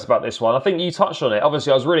quite nervous about this one. I think you touched on it.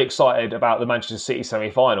 Obviously, I was really excited about the Manchester City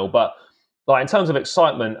semi-final, but in terms of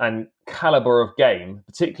excitement and calibre of game,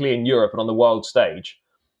 particularly in Europe and on the world stage,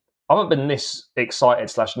 I haven't been this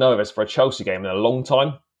excited / nervous for a Chelsea game in a long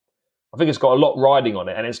time. I think it's got a lot riding on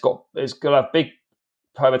it, and it's going to have big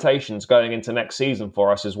permutations going into next season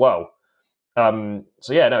for us as well. It's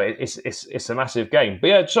a massive game. But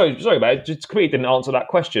yeah, sorry, mate, just completely didn't answer that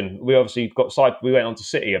question. We obviously we went on to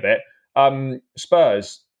City a bit.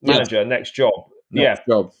 Spurs manager, next job. Next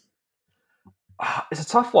job. It's a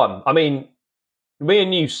tough one. I mean, me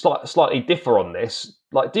and you slightly differ on this.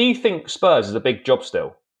 Like, do you think Spurs is a big job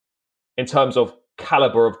still? In terms of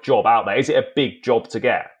calibre of job out there, is it a big job to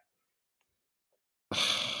get?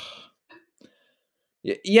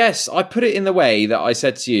 Yes, I put it in the way that I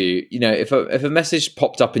said to you, if a message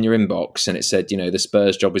popped up in your inbox and it said, the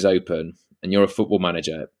Spurs job is open and you're a football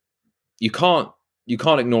manager, you can't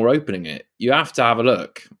ignore opening it. You have to have a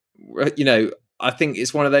look. I think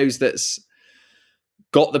it's one of those that's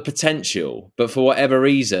got the potential, but for whatever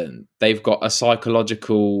reason, they've got a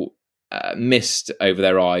psychological mist over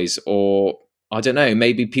their eyes, or I don't know,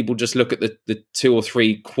 maybe people just look at the 2 or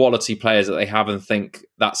 3 quality players that they have and think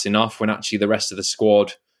that's enough, when actually the rest of the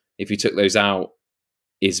squad, if you took those out,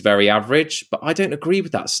 is very average. But I don't agree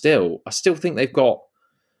with that still. I still think they've got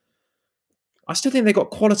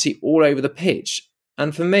quality all over the pitch.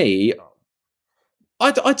 And for me,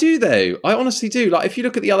 I do though. I honestly do. Like, if you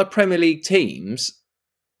look at the other Premier League teams,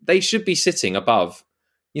 they should be sitting above,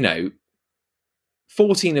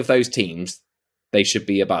 14 of those teams, they should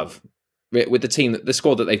be above. With the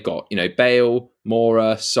squad that they've got, Bale,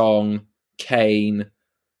 Moura, Song, Kane,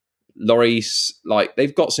 Lloris,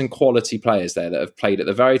 they've got some quality players there that have played at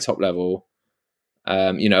the very top level.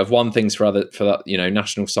 Have won things for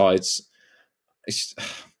national sides.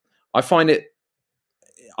 I find it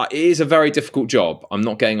is a very difficult job. I'm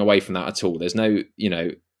not getting away from that at all. There's no,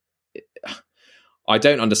 I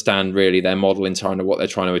don't understand really their model in terms of what they're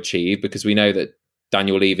trying to achieve, because we know that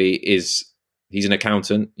Daniel Levy he's an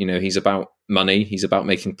accountant. He's about money. He's about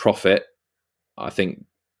making profit. I think,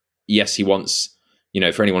 yes, he wants,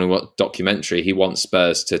 for anyone who wants documentary, he wants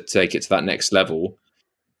Spurs to take it to that next level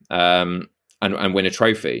and win a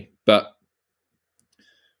trophy. But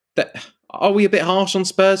are we a bit harsh on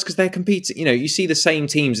Spurs because they're competing? You see the same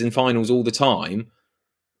teams in finals all the time.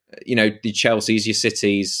 The Chelseas, your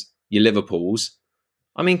Cities, your Liverpools.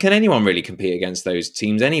 I mean, can anyone really compete against those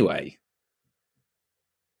teams anyway?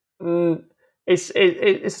 It's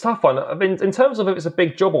a tough one. I mean, in terms of if it's a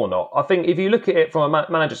big job or not, I think if you look at it from a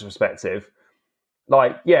manager's perspective,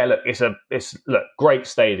 it's great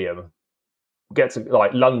stadium, get to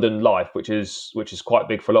like London life, which is quite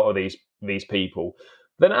big for a lot of these people.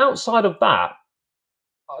 Then outside of that,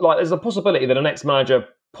 like there's a possibility that the next manager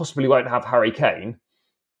possibly won't have Harry Kane.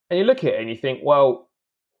 And you look at it and you think, well,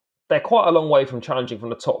 they're quite a long way from challenging from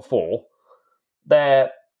the top four.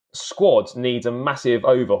 Their squad needs a massive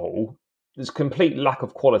overhaul. There's complete lack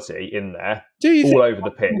of quality in there, all over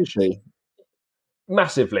the pitch.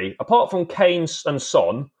 Massively. Apart from Kane and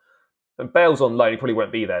Son, and Bale's on loan, he probably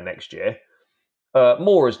won't be there next year.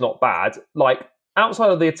 Moore is not bad. Like, outside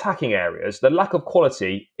of the attacking areas, the lack of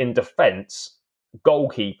quality in defence,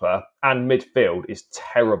 goalkeeper, and midfield is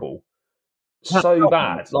terrible. So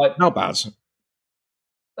bad. Like, how bad?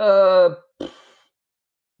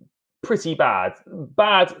 Pretty bad.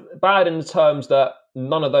 Bad in the terms that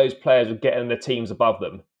none of those players would get in the teams above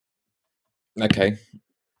them. Okay.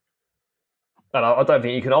 And I don't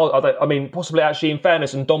think you can. I mean, possibly actually, in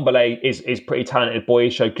fairness, and Ndombele is pretty talented boy. He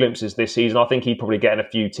showed glimpses this season. I think he'd probably get in a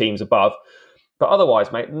few teams above. But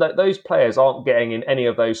otherwise, mate, those players aren't getting in any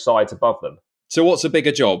of those sides above them. So what's a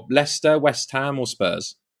bigger job, Leicester, West Ham, or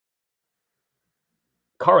Spurs?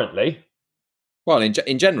 Currently. Well,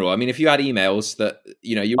 in general, I mean, if you had emails that,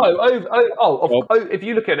 you know... If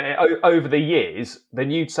you look at it over the years, then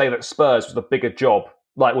you'd say that Spurs was a bigger job,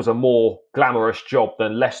 like was a more glamorous job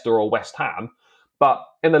than Leicester or West Ham. But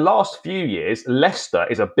in the last few years, Leicester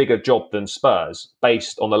is a bigger job than Spurs,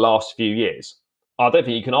 based on the last few years. I don't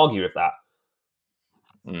think you can argue with that.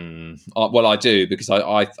 Well, I do, because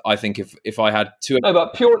I think if I had two...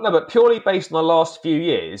 But purely based on the last few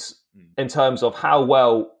years, in terms of how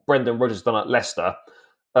well Brendan Rodgers has done at Leicester,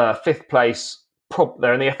 5th place,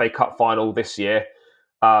 they're in the FA Cup final this year,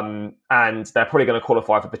 and they're probably going to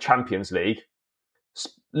qualify for the Champions League.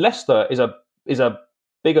 Leicester is a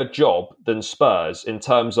bigger job than Spurs in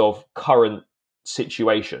terms of current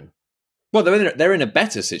situation. Well, they're in a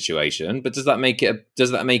better situation, but does that make it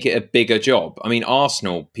a bigger job? I mean,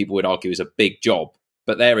 Arsenal, people would argue, is a big job,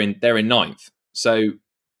 but they're in 9th. So,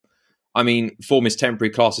 I mean, form is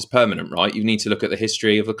temporary, class is permanent, right? You need to look at the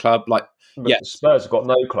history of the club. But Spurs have got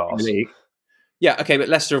no class. Yeah, okay, but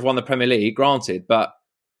Leicester have won the Premier League, granted, but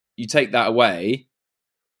you take that away,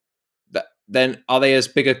 then are they as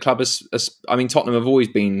big a club as I mean, Tottenham have always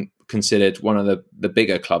been considered one of the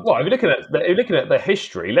bigger clubs. Well, if you're looking at the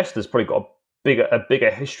history, Leicester's probably got a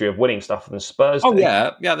bigger history of winning stuff than Spurs. Oh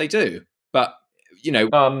yeah, they do. But you know,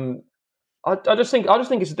 I just think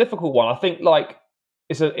it's a difficult one. I think like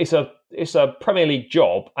it's a Premier League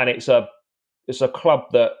job, and it's a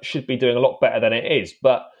club that should be doing a lot better than it is.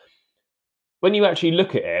 But when you actually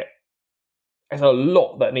look at it, there's a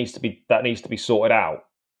lot that needs to be sorted out.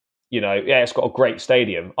 You know, yeah, it's got a great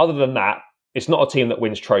stadium. Other than that, it's not a team that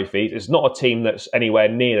wins trophies. It's not a team that's anywhere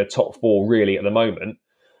near the top 4 really at the moment.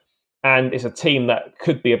 And it's a team that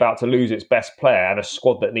could be about to lose its best player and a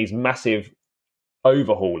squad that needs massive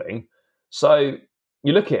overhauling. So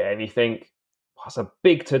you look at it and you think, that's a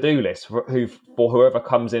big to-do list for whoever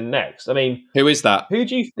comes in next. I mean... Who is that? Who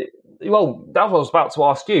do you think... Well, that's what I was about to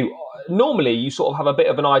ask you. Normally, you sort of have a bit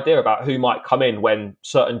of an idea about who might come in when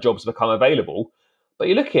certain jobs become available. But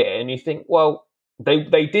you look at it and you think, well,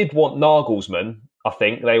 they did want Nagelsmann. I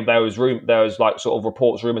think there was like sort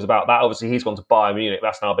of rumours about that. Obviously, he's gone to Bayern Munich.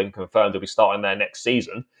 That's now been confirmed. He'll be starting there next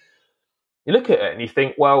season. You look at it and you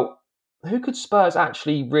think, well, who could Spurs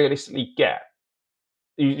actually realistically get?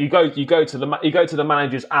 You go to the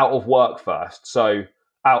managers out of work first. So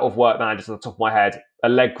out of work managers at the top of my head: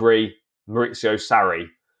 Allegri, Maurizio Sarri.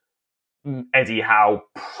 Eddie Howe,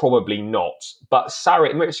 probably not. But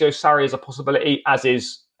Maurizio Sarri is a possibility, as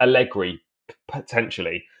is Allegri,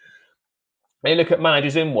 potentially. When you look at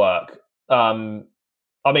managers in work, I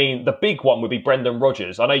mean, the big one would be Brendan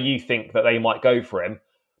Rodgers. I know you think that they might go for him.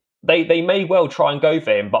 They may well try and go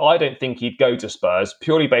for him, but I don't think he'd go to Spurs,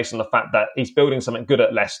 purely based on the fact that he's building something good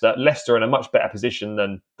at Leicester. Leicester are in a much better position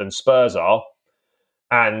than Spurs are.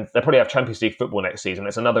 And they probably have Champions League football next season.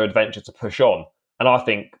 It's another adventure to push on. And I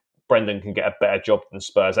think Brendan can get a better job than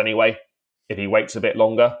Spurs anyway, if he waits a bit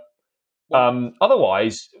longer.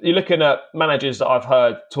 Otherwise, you're looking at managers that I've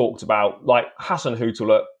heard talked about, like Hassan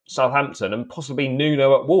Hüttl at Southampton and possibly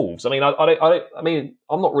Nuno at Wolves. I mean,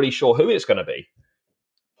 I'm not really sure who it's going to be.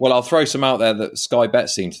 Well, I'll throw some out there that Sky Bet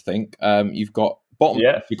seem to think. You've got bottom.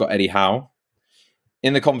 Yeah. You've got Eddie Howe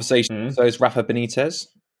in the conversation. So is Rafa Benitez.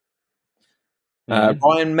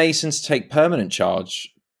 Ryan Mason to take permanent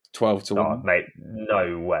charge. 12-1. Oh, mate,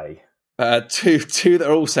 no way. Two that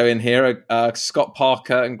are also in here are Scott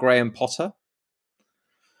Parker and Graham Potter.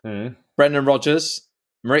 Brendan Rodgers,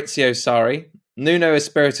 Maurizio Sarri, Nuno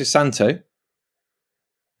Espirito Santo.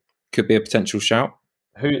 Could be a potential shout.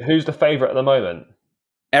 Who's the favourite at the moment?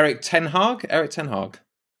 Erik ten Hag. Erik ten Hag.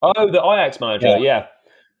 Oh, the Ajax manager. Yeah.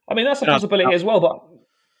 I mean, that's a possibility as well.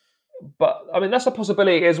 But I mean, that's a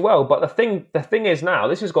possibility as well. But the thing is now,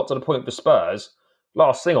 this has got to the point for Spurs.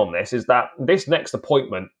 Last thing on this is that this next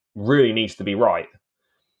appointment really needs to be right.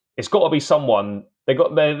 It's got to be someone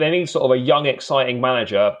they need sort of a young, exciting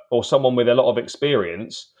manager or someone with a lot of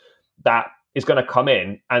experience that is going to come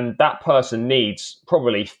in, and that person needs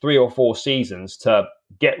probably 3 or 4 seasons to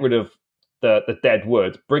get rid of the dead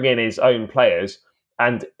wood, bring in his own players,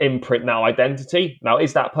 and imprint that identity. Now,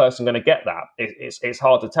 is that person going to get that? It's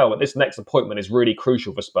hard to tell, but this next appointment is really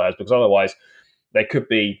crucial for Spurs because otherwise they could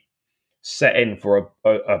be set in for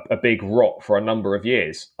a big rot for a number of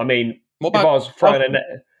years. I mean, if I was throwing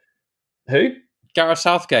who? Gareth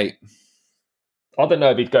Southgate. I don't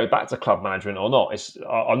know if he'd go back to club management or not.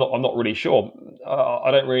 I'm not really sure.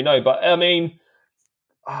 I don't really know. But I mean,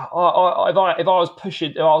 if I was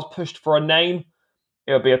pushed for a name,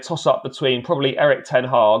 it would be a toss up between probably Erik ten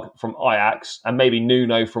Hag from Ajax and maybe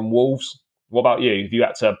Nuno from Wolves. What about you? If you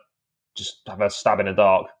had to just have a stab in the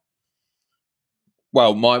dark.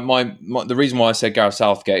 Well, the reason why I said Gareth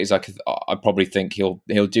Southgate is I probably think he'll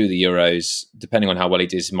do the Euros. Depending on how well he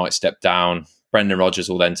does, he might step down. Brendan Rodgers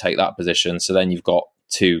will then take that position. So then you've got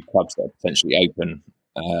 2 clubs that are potentially open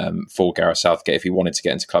for Gareth Southgate if he wanted to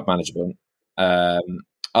get into club management.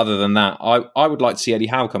 Other than that, I would like to see Eddie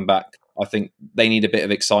Howe come back. I think they need a bit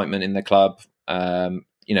of excitement in the club. Go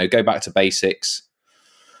back to basics.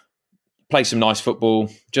 Play some nice football,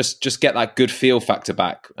 just get that good feel factor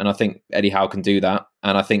back, and I think Eddie Howe can do that.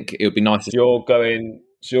 And I think it would be nice. You're going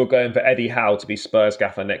for Eddie Howe to be Spurs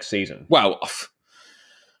gaffer next season. Well,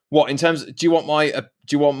 what in terms? Do you want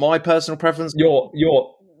my personal preference? Your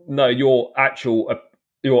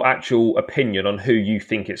actual opinion on who you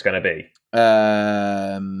think it's going to be.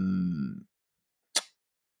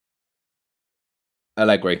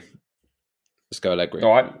 Allegri. Let's go Allegri.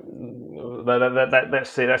 All right. Let's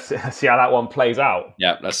see how that one plays out.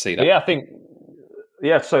 Yeah, let's see that. But yeah, I think.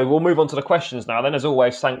 Yeah, so we'll move on to the questions now. Then, as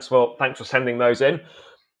always, thanks for sending those in.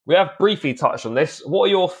 We have briefly touched on this. What are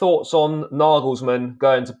your thoughts on Nagelsmann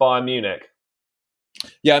going to Bayern Munich?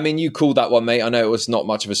 Yeah, I mean, you called that one, mate. I know it was not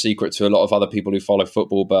much of a secret to a lot of other people who follow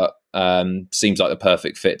football, but seems like the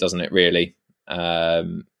perfect fit, doesn't it? Really,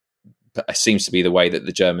 it seems to be the way that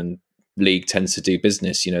the German league tends to do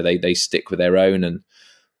business. They stick with their own, and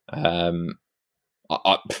to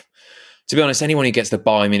be honest, anyone who gets the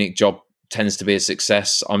Bayern Munich job tends to be a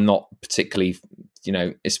success. I'm not particularly,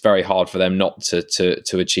 it's very hard for them not to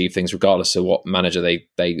achieve things, regardless of what manager they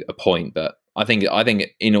appoint. But I think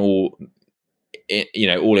all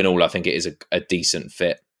in all, I think it is a decent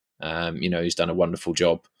fit. He's done a wonderful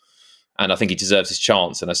job, and I think he deserves his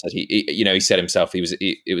chance. And I said he said himself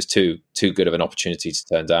it was too good of an opportunity to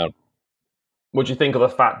turn down. What do you think of the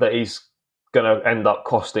fact that he's going to end up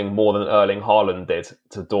costing more than Erling Haaland did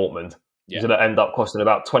to Dortmund? Yeah. He's going to end up costing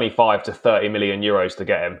about 25 to 30 million euros to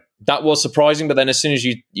get him. That was surprising, but then as soon as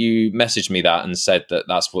you messaged me that and said that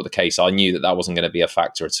that's what the case, I knew that wasn't going to be a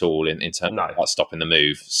factor at all in terms of stopping the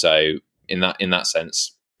move. So in that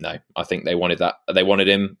sense, no, I think they wanted that. They wanted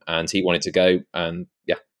him, and he wanted to go, and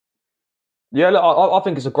yeah. Yeah, look, I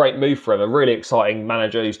think it's a great move for him. A really exciting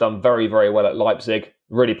manager who's done very, very well at Leipzig.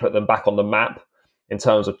 Really put them back on the map in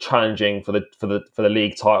terms of challenging for the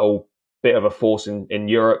league title. Bit of a force in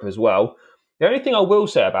Europe as well. The only thing I will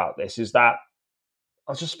say about this is that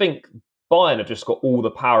I just think Bayern have just got all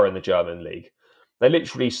the power in the German league. They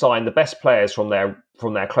literally sign the best players from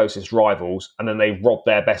their closest rivals, and then they rob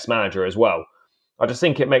their best manager as well. I just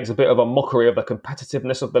think it makes a bit of a mockery of the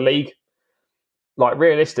competitiveness of the league. Like,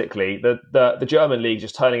 realistically, the German league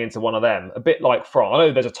just turning into one of them, a bit like France. I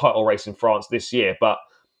know there's a title race in France this year, but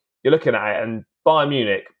you're looking at it, and Bayern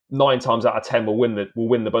Munich 9 times out of 10 will win the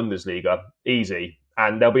Bundesliga easy,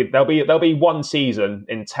 and there'll be one season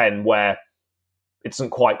in 10 where it doesn't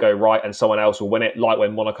quite go right, and someone else will win it, like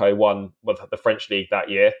when Monaco won the French league that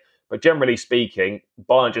year. But generally speaking,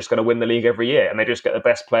 Bayern are just going to win the league every year, and they just get the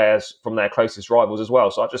best players from their closest rivals as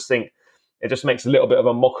well. So I just think it just makes a little bit of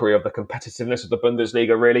a mockery of the competitiveness of the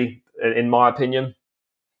Bundesliga, really, in my opinion.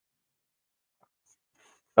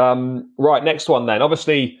 Right, next one then.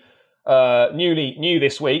 Obviously, new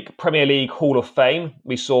this week, Premier League Hall of Fame.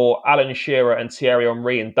 We saw Alan Shearer and Thierry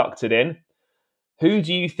Henry inducted in. Who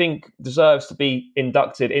do you think deserves to be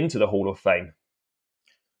inducted into the Hall of Fame?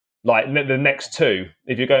 Like the next two,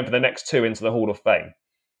 if you're going for the next two into the Hall of Fame.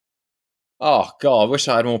 Oh, God, I wish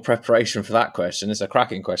I had more preparation for that question. It's a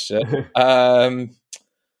cracking question. Well,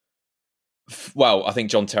 I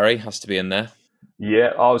think John Terry has to be in there.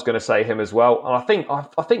 Yeah, I was going to say him as well. And I think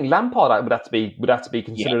Lampard would have to be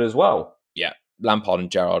considered as well. Yeah, Lampard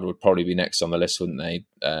and Gerrard would probably be next on the list, wouldn't they?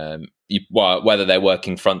 Whether they're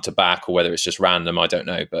working front to back or whether it's just random, I don't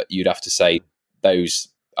know. But you'd have to say those.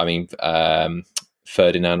 I mean,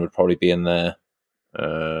 Ferdinand would probably be in there.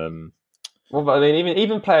 Well, I mean,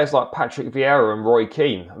 even players like Patrick Vieira and Roy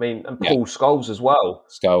Keane. I mean, and Paul Scholes as well.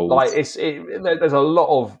 Scholes. Like there's a lot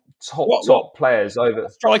of top players over.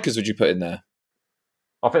 What strikers would you put in there?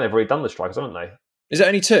 I think they've already done the strikers, haven't they? Is it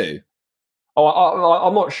only 2? Oh,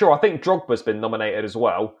 I'm not sure. I think Drogba's been nominated as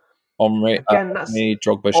well. Henry,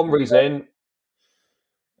 Drogba. Henry's in.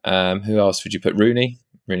 Who else would you put? Rooney.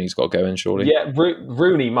 Rooney's got to go in, surely. Yeah,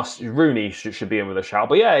 Rooney should be in with a shout.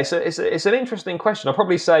 But yeah, it's an interesting question. I'll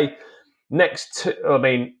probably say next two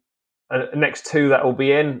that will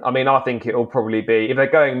be in. I mean, I think it will probably be, if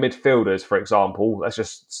they're going midfielders, for example. Let's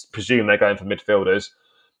just presume they're going for midfielders.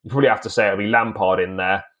 You probably have to say it'll be Lampard in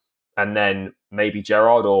there, and then maybe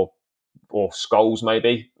Gerrard or Scholes,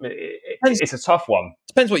 maybe. It's a tough one.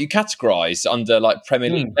 Depends what you categorise under like Premier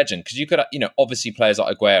League legend, because you could, obviously players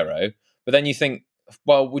like Aguero, but then you think,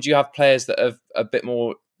 well, would you have players that are a bit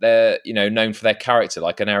more, they're known for their character,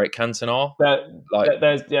 like an Eric Cantona?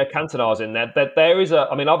 There's Cantona's in there. There is I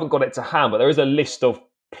haven't got it to hand, but there is a list of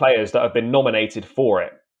players that have been nominated for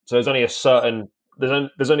it. So there's only a certain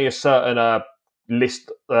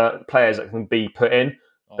list players that can be put in.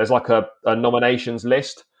 There's like a nominations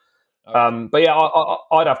list. But yeah,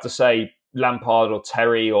 I'd have to say Lampard or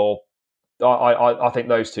Terry, or I think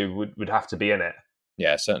those two would have to be in it.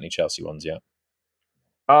 Yeah, certainly Chelsea ones, yeah.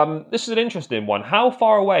 This is an interesting one. How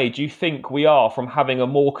far away do you think we are from having a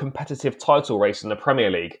more competitive title race in the Premier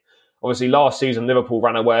League? Obviously, last season, Liverpool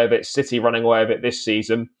ran away with it, City running away with it this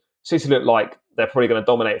season. City look like they're probably going to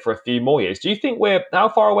dominate for a few more years. How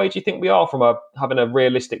far away do you think we are from having a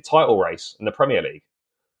realistic title race in the Premier League?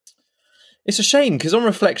 It's a shame, because on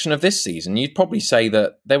reflection of this season, you'd probably say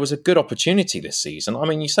that there was a good opportunity this season. I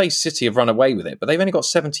mean, you say City have run away with it, but they've only got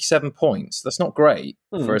 77 points. That's not great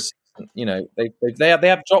for a season. They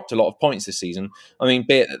have dropped a lot of points this season. I mean,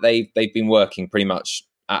 be it that they've been working pretty much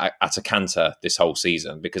at a canter this whole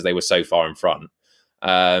season because they were so far in front.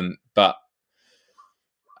 But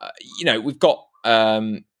we've got.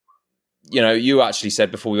 You actually said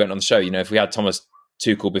before we went on the show, if we had Thomas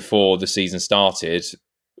Tuchel before the season started,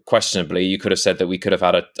 questionably, you could have said that we could have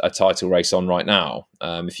had a title race on right now.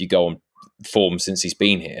 If you go on form since he's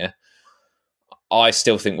been here, I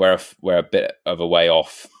still think we're a bit of a way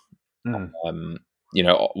off. We've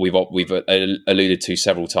alluded to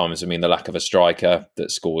several times. I mean, the lack of a striker that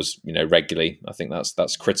scores, regularly. I think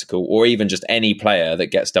that's critical. Or even just any player that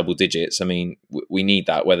gets double digits. I mean, we need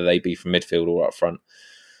that, whether they be from midfield or up front.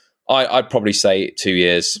 I'd probably say 2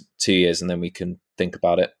 years, and then we can think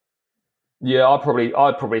about it. Yeah, I'd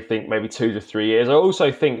probably think maybe 2 to 3 years. I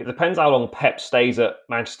also think it depends how long Pep stays at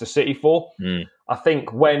Manchester City for. I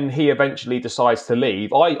think when he eventually decides to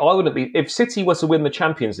leave, I wouldn't be. If City were to win the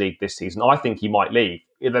Champions League this season, I think he might leave.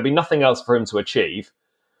 There'd be nothing else for him to achieve.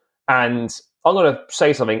 And I'm going to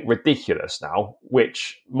say something ridiculous now,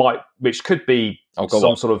 which could be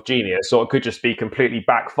some sort of genius, or it could just be completely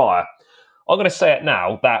backfire. I'm going to say it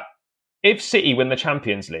now that if City win the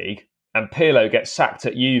Champions League and Pirlo gets sacked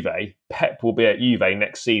at Juve, Pep will be at Juve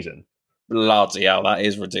next season. Bloody hell, that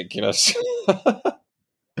is ridiculous.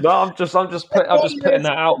 No, I'm just putting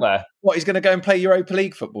that out there. What, he's going to go and play Europa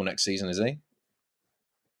League football next season, is he?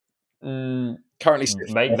 Currently,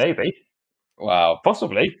 maybe. Wow,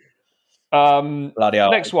 possibly. Bloody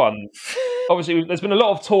hell. Next one. Obviously, there's been a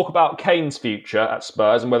lot of talk about Kane's future at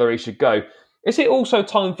Spurs and whether he should go. Is it also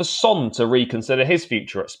time for Son to reconsider his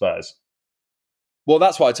future at Spurs? Well,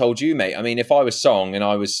 that's what I told you, mate. I mean, if I was Song and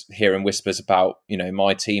I was hearing whispers about,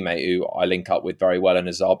 my teammate who I link up with very well and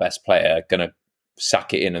is our best player, going to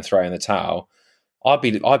sack it in and throw in the towel, I'd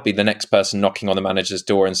be the next person knocking on the manager's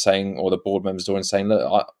door and saying, or the board member's door and saying,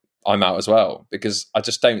 look, I'm out as well, because I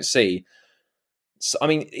just don't see. I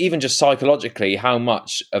mean, even just psychologically, how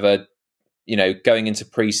much of a, going into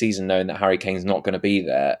pre-season knowing that Harry Kane's not going to be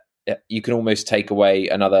there, you can almost take away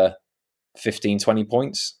another 15, 20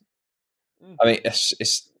 points. I mean,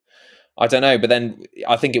 it's I don't know, but then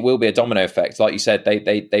I think it will be a domino effect. Like you said,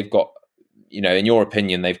 they've got, in your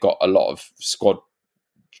opinion, they've got a lot of squad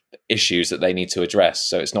issues that they need to address.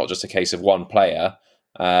 So it's not just a case of one player.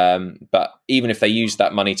 But even if they use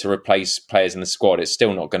that money to replace players in the squad, it's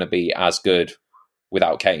still not going to be as good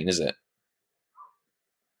without Kane, is it?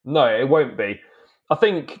 No, it won't be. I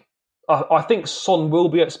think Son will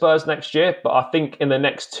be at Spurs next year, but I think in the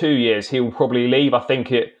next 2 years he'll probably leave. I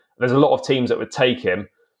think there's a lot of teams that would take him,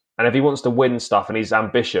 and if he wants to win stuff and he's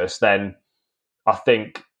ambitious, then I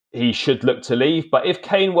think he should look to leave. But if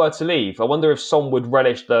Kane were to leave, I wonder if Son would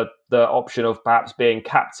relish the option of perhaps being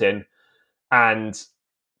captain and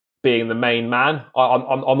being the main man.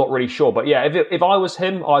 I'm not really sure. But yeah, if I was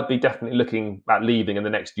him, I'd be definitely looking at leaving in the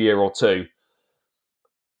next year or two.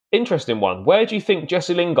 Interesting one. Where do you think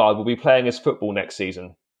Jesse Lingard will be playing his football next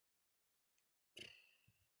season?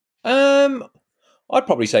 I'd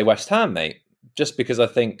probably say West Ham, mate, just because I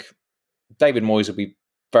think David Moyes will be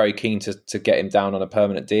very keen to get him down on a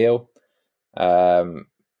permanent deal.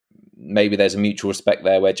 Maybe there's a mutual respect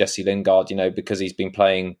there where Jesse Lingard, because he's been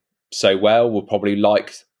playing so well, will probably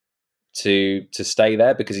like to stay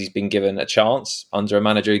there because he's been given a chance under a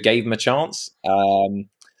manager who gave him a chance. And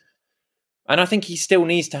I think he still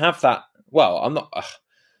needs to have that. Well, I'm not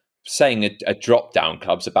saying a drop-down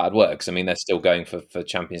club's a bad word because, they're still going for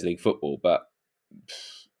Champions League football. But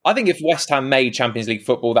I think if West Ham made Champions League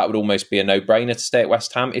football, that would almost be a no-brainer to stay at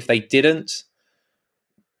West Ham. If they didn't,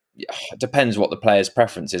 it depends what the player's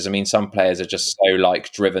preference is. Some players are just so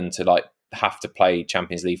driven to have to play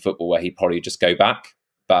Champions League football where he'd probably just go back.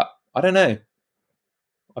 But I don't know.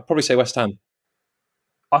 I'd probably say West Ham.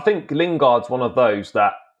 I think Lingard's one of those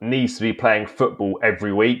that needs to be playing football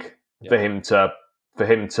every week for him to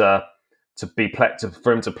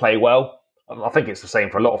play well. I think it's the same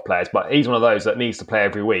for a lot of players, but he's one of those that needs to play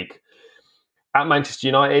every week. At Manchester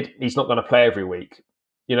United, he's not going to play every week.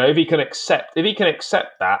 If he can accept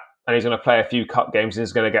that, and he's going to play a few cup games and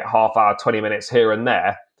he's going to get half hour, 20 minutes here and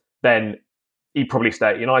there, then he'd probably stay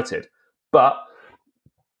at United. But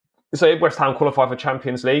so if West Ham qualify for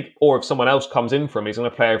Champions League, or if someone else comes in for him, he's going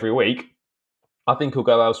to play every week, I think he'll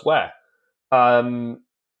go elsewhere.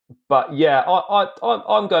 But yeah,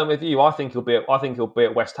 I'm going with you. I think he'll be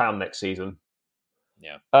at West Ham next season.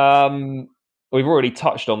 Yeah. We've already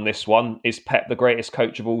touched on this one. Is Pep the greatest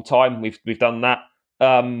coach of all time? We've done that.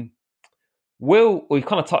 We've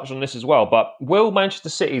kind of touched on this as well, but will Manchester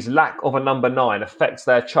City's lack of a number 9 affect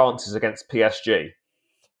their chances against PSG?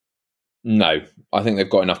 No, I think they've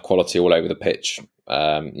got enough quality all over the pitch.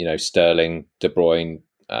 Sterling, De Bruyne,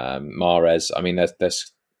 Mahrez.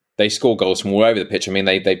 They score goals from all over the pitch.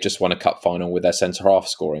 They've just won a cup final with their centre half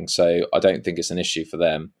scoring, so I don't think it's an issue for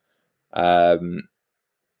them.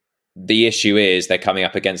 The issue is they're coming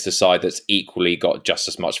up against a side that's equally got just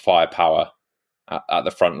as much firepower at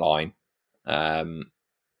the front line.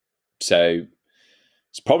 So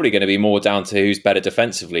it's probably going to be more down to who's better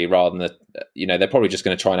defensively rather than they're probably just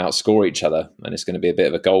going to try and outscore each other, and it's going to be a bit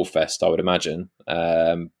of a goal fest, I would imagine.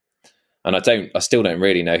 And I still don't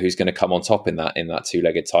really know who's going to come on top in that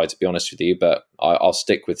two-legged tie, to be honest with you. But I'll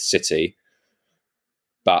stick with City.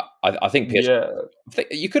 But I think PSG, I think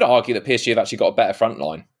you could argue that PSG have actually got a better front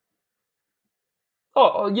line.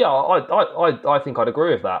 Oh yeah, I think I'd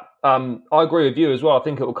agree with that. I agree with you as well. I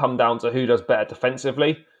think it will come down to who does better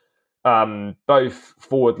defensively. Both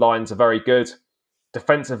forward lines are very good.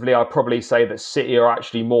 Defensively, I'd probably say that City are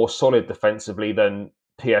actually more solid defensively than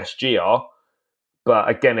PSG are. But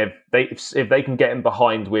again, if they can get in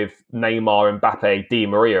behind with Neymar, Mbappe, Di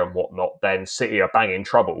Maria and whatnot, then City are banging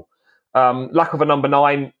trouble. Lack of a number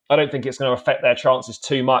 9, I don't think it's going to affect their chances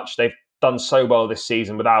too much. They've done so well this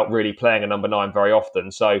season without really playing a number 9 very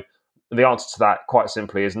often. So the answer to that, quite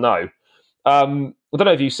simply, is no. I don't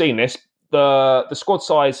know if you've seen this. The squad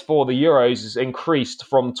size for the Euros is increased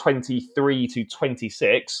from 23 to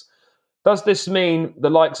 26. Does this mean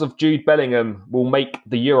the likes of Jude Bellingham will make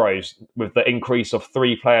the Euros with the increase of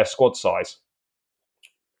 3-player squad size?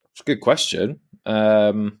 It's a good question.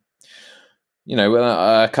 A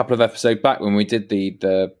couple of episodes back when we did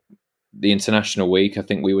the international week, I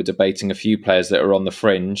think we were debating a few players that are on the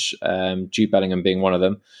fringe, Jude Bellingham being one of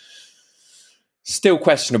them. Still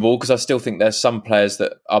questionable because I still think there's some players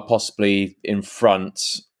that are possibly in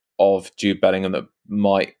front of Jude Bellingham that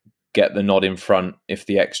might get the nod in front if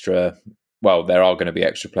there are going to be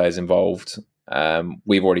extra players involved.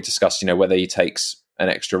 We've already discussed, whether he takes an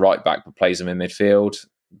extra right back but plays him in midfield.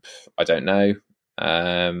 I don't know.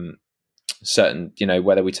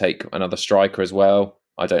 Whether we take another striker as well.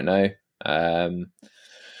 I don't know.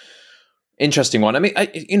 Interesting one.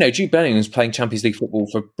 Jude Bellingham's playing Champions League football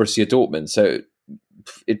for Borussia Dortmund, so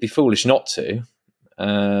it'd be foolish not to.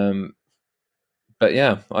 But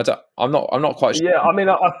yeah, I'm not quite sure. Yeah,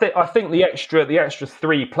 I think the extra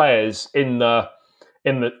 3 players in the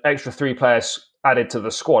extra 3 players added to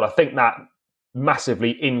the squad, I think that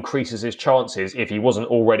massively increases his chances if he wasn't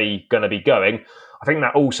already going to be going. I think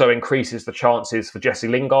that also increases the chances for Jesse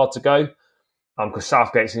Lingard to go, because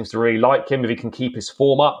Southgate seems to really like him if he can keep his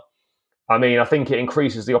form up. I think it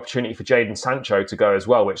increases the opportunity for Jadon Sancho to go as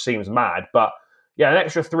well, which seems mad. But yeah, an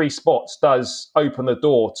extra 3 spots does open the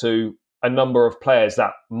door to a number of players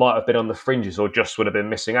that might have been on the fringes or just would have been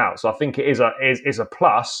missing out. So I think it is a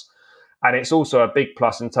plus. And it's also a big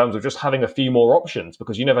plus in terms of just having a few more options,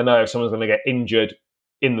 because you never know if someone's going to get injured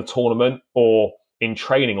in the tournament or in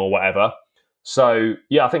training or whatever. So,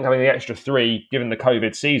 yeah, I think having the extra 3, given the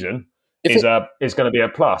COVID season, is going to be a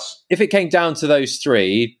plus. If it came down to those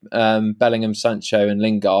 3, Bellingham, Sancho and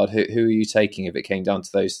Lingard, who are you taking if it came down to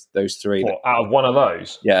those 3? Out of one of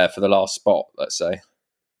those? Yeah, for the last spot, let's say.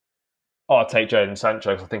 I'd take Jadon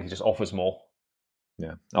Sancho because I think he just offers more.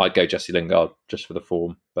 Yeah, I'd go Jesse Lingard just for the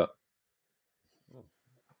form, but...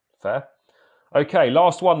 Fair. Okay,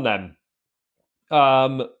 last one then.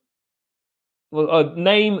 Name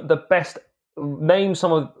the best... Name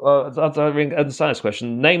some of... I don't really understand this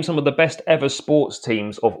question. Name some of the best ever sports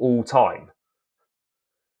teams of all time.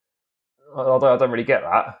 I don't really get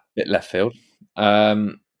that. Bit left field.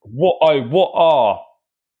 What are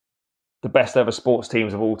the best ever sports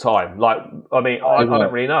teams of all time? Like, I mean, I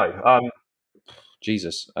don't really know.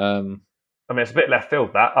 Jesus. I mean, it's a bit left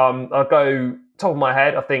field, that. I'll go top of my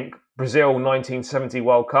head, I think Brazil 1970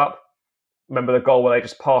 World Cup. Remember the goal where they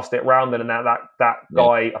just passed it round and that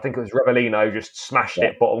guy, I think it was Revellino, just smashed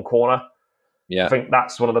it bottom corner. Yeah. I think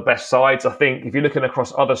that's one of the best sides. I think if you're looking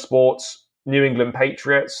across other sports, New England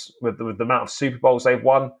Patriots, with the amount of Super Bowls they've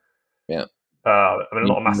won. Yeah. I mean, I'm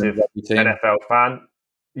not a massive NFL fan.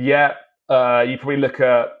 Yeah. You probably look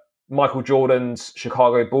at Michael Jordan's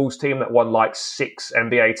Chicago Bulls team that won like 6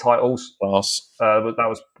 NBA titles. Class. That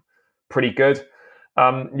was pretty good.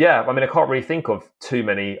 Yeah, I mean, I can't really think of too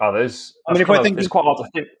many others. It's quite hard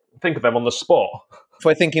to think of them on the spot. If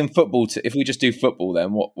I think in football, if we just do football, then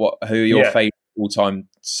who are your favourite all-time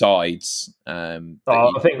sides? I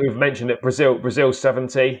think we've mentioned it. Brazil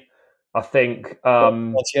 70. I think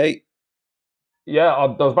 98. Yeah, I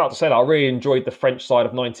was about to say that. I really enjoyed the French side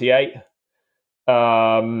of 98.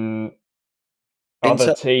 Other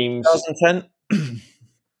teams. 2010.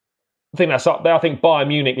 I think that's up there. I think Bayern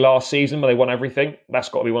Munich last season, where they won everything. That's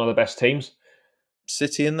got to be one of the best teams.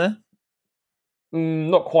 City in there?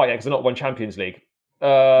 Not quite yet, because they're not won Champions League.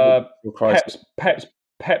 Pep's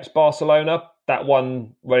Barcelona, that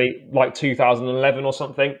one like 2011 or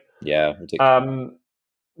something. Yeah, ridiculous.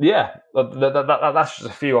 That's just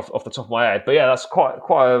a few off the top of my head. But yeah, that's it's quite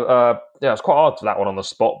hard for that one on the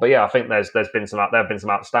spot. But yeah, I think there have been some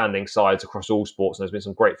outstanding sides across all sports, and there's been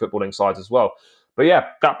some great footballing sides as well. But yeah,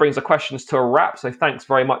 that brings the questions to a wrap. So thanks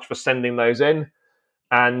very much for sending those in.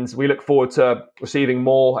 And we look forward to receiving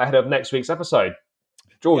more ahead of next week's episode.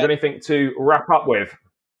 George, anything to wrap up with?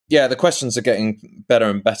 Yeah, the questions are getting better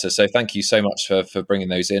and better. So thank you so much for bringing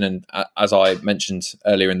those in. And as I mentioned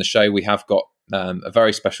earlier in the show, we have got a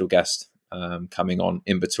very special guest coming on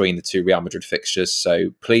in between the 2 Real Madrid fixtures. So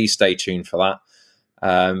please stay tuned for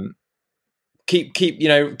that.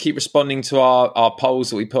 Keep responding to our polls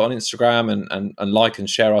that we put on Instagram and like and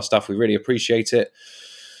share our stuff. We really appreciate it.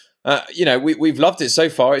 We've loved it so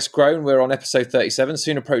far. It's grown. We're on episode 37,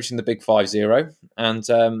 soon approaching the big 5-0. And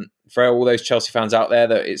for all those Chelsea fans out there,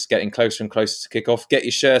 that it's getting closer and closer to kick off. Get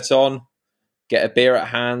your shirt on, get a beer at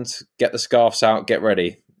hand, get the scarves out, get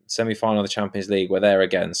ready. Semi-final of the Champions League. We're there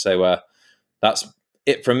again. So that's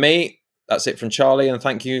it from me. That's it from Charlie. And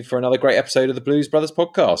thank you for another great episode of the Blues Brothers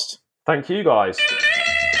podcast. Thank you, guys.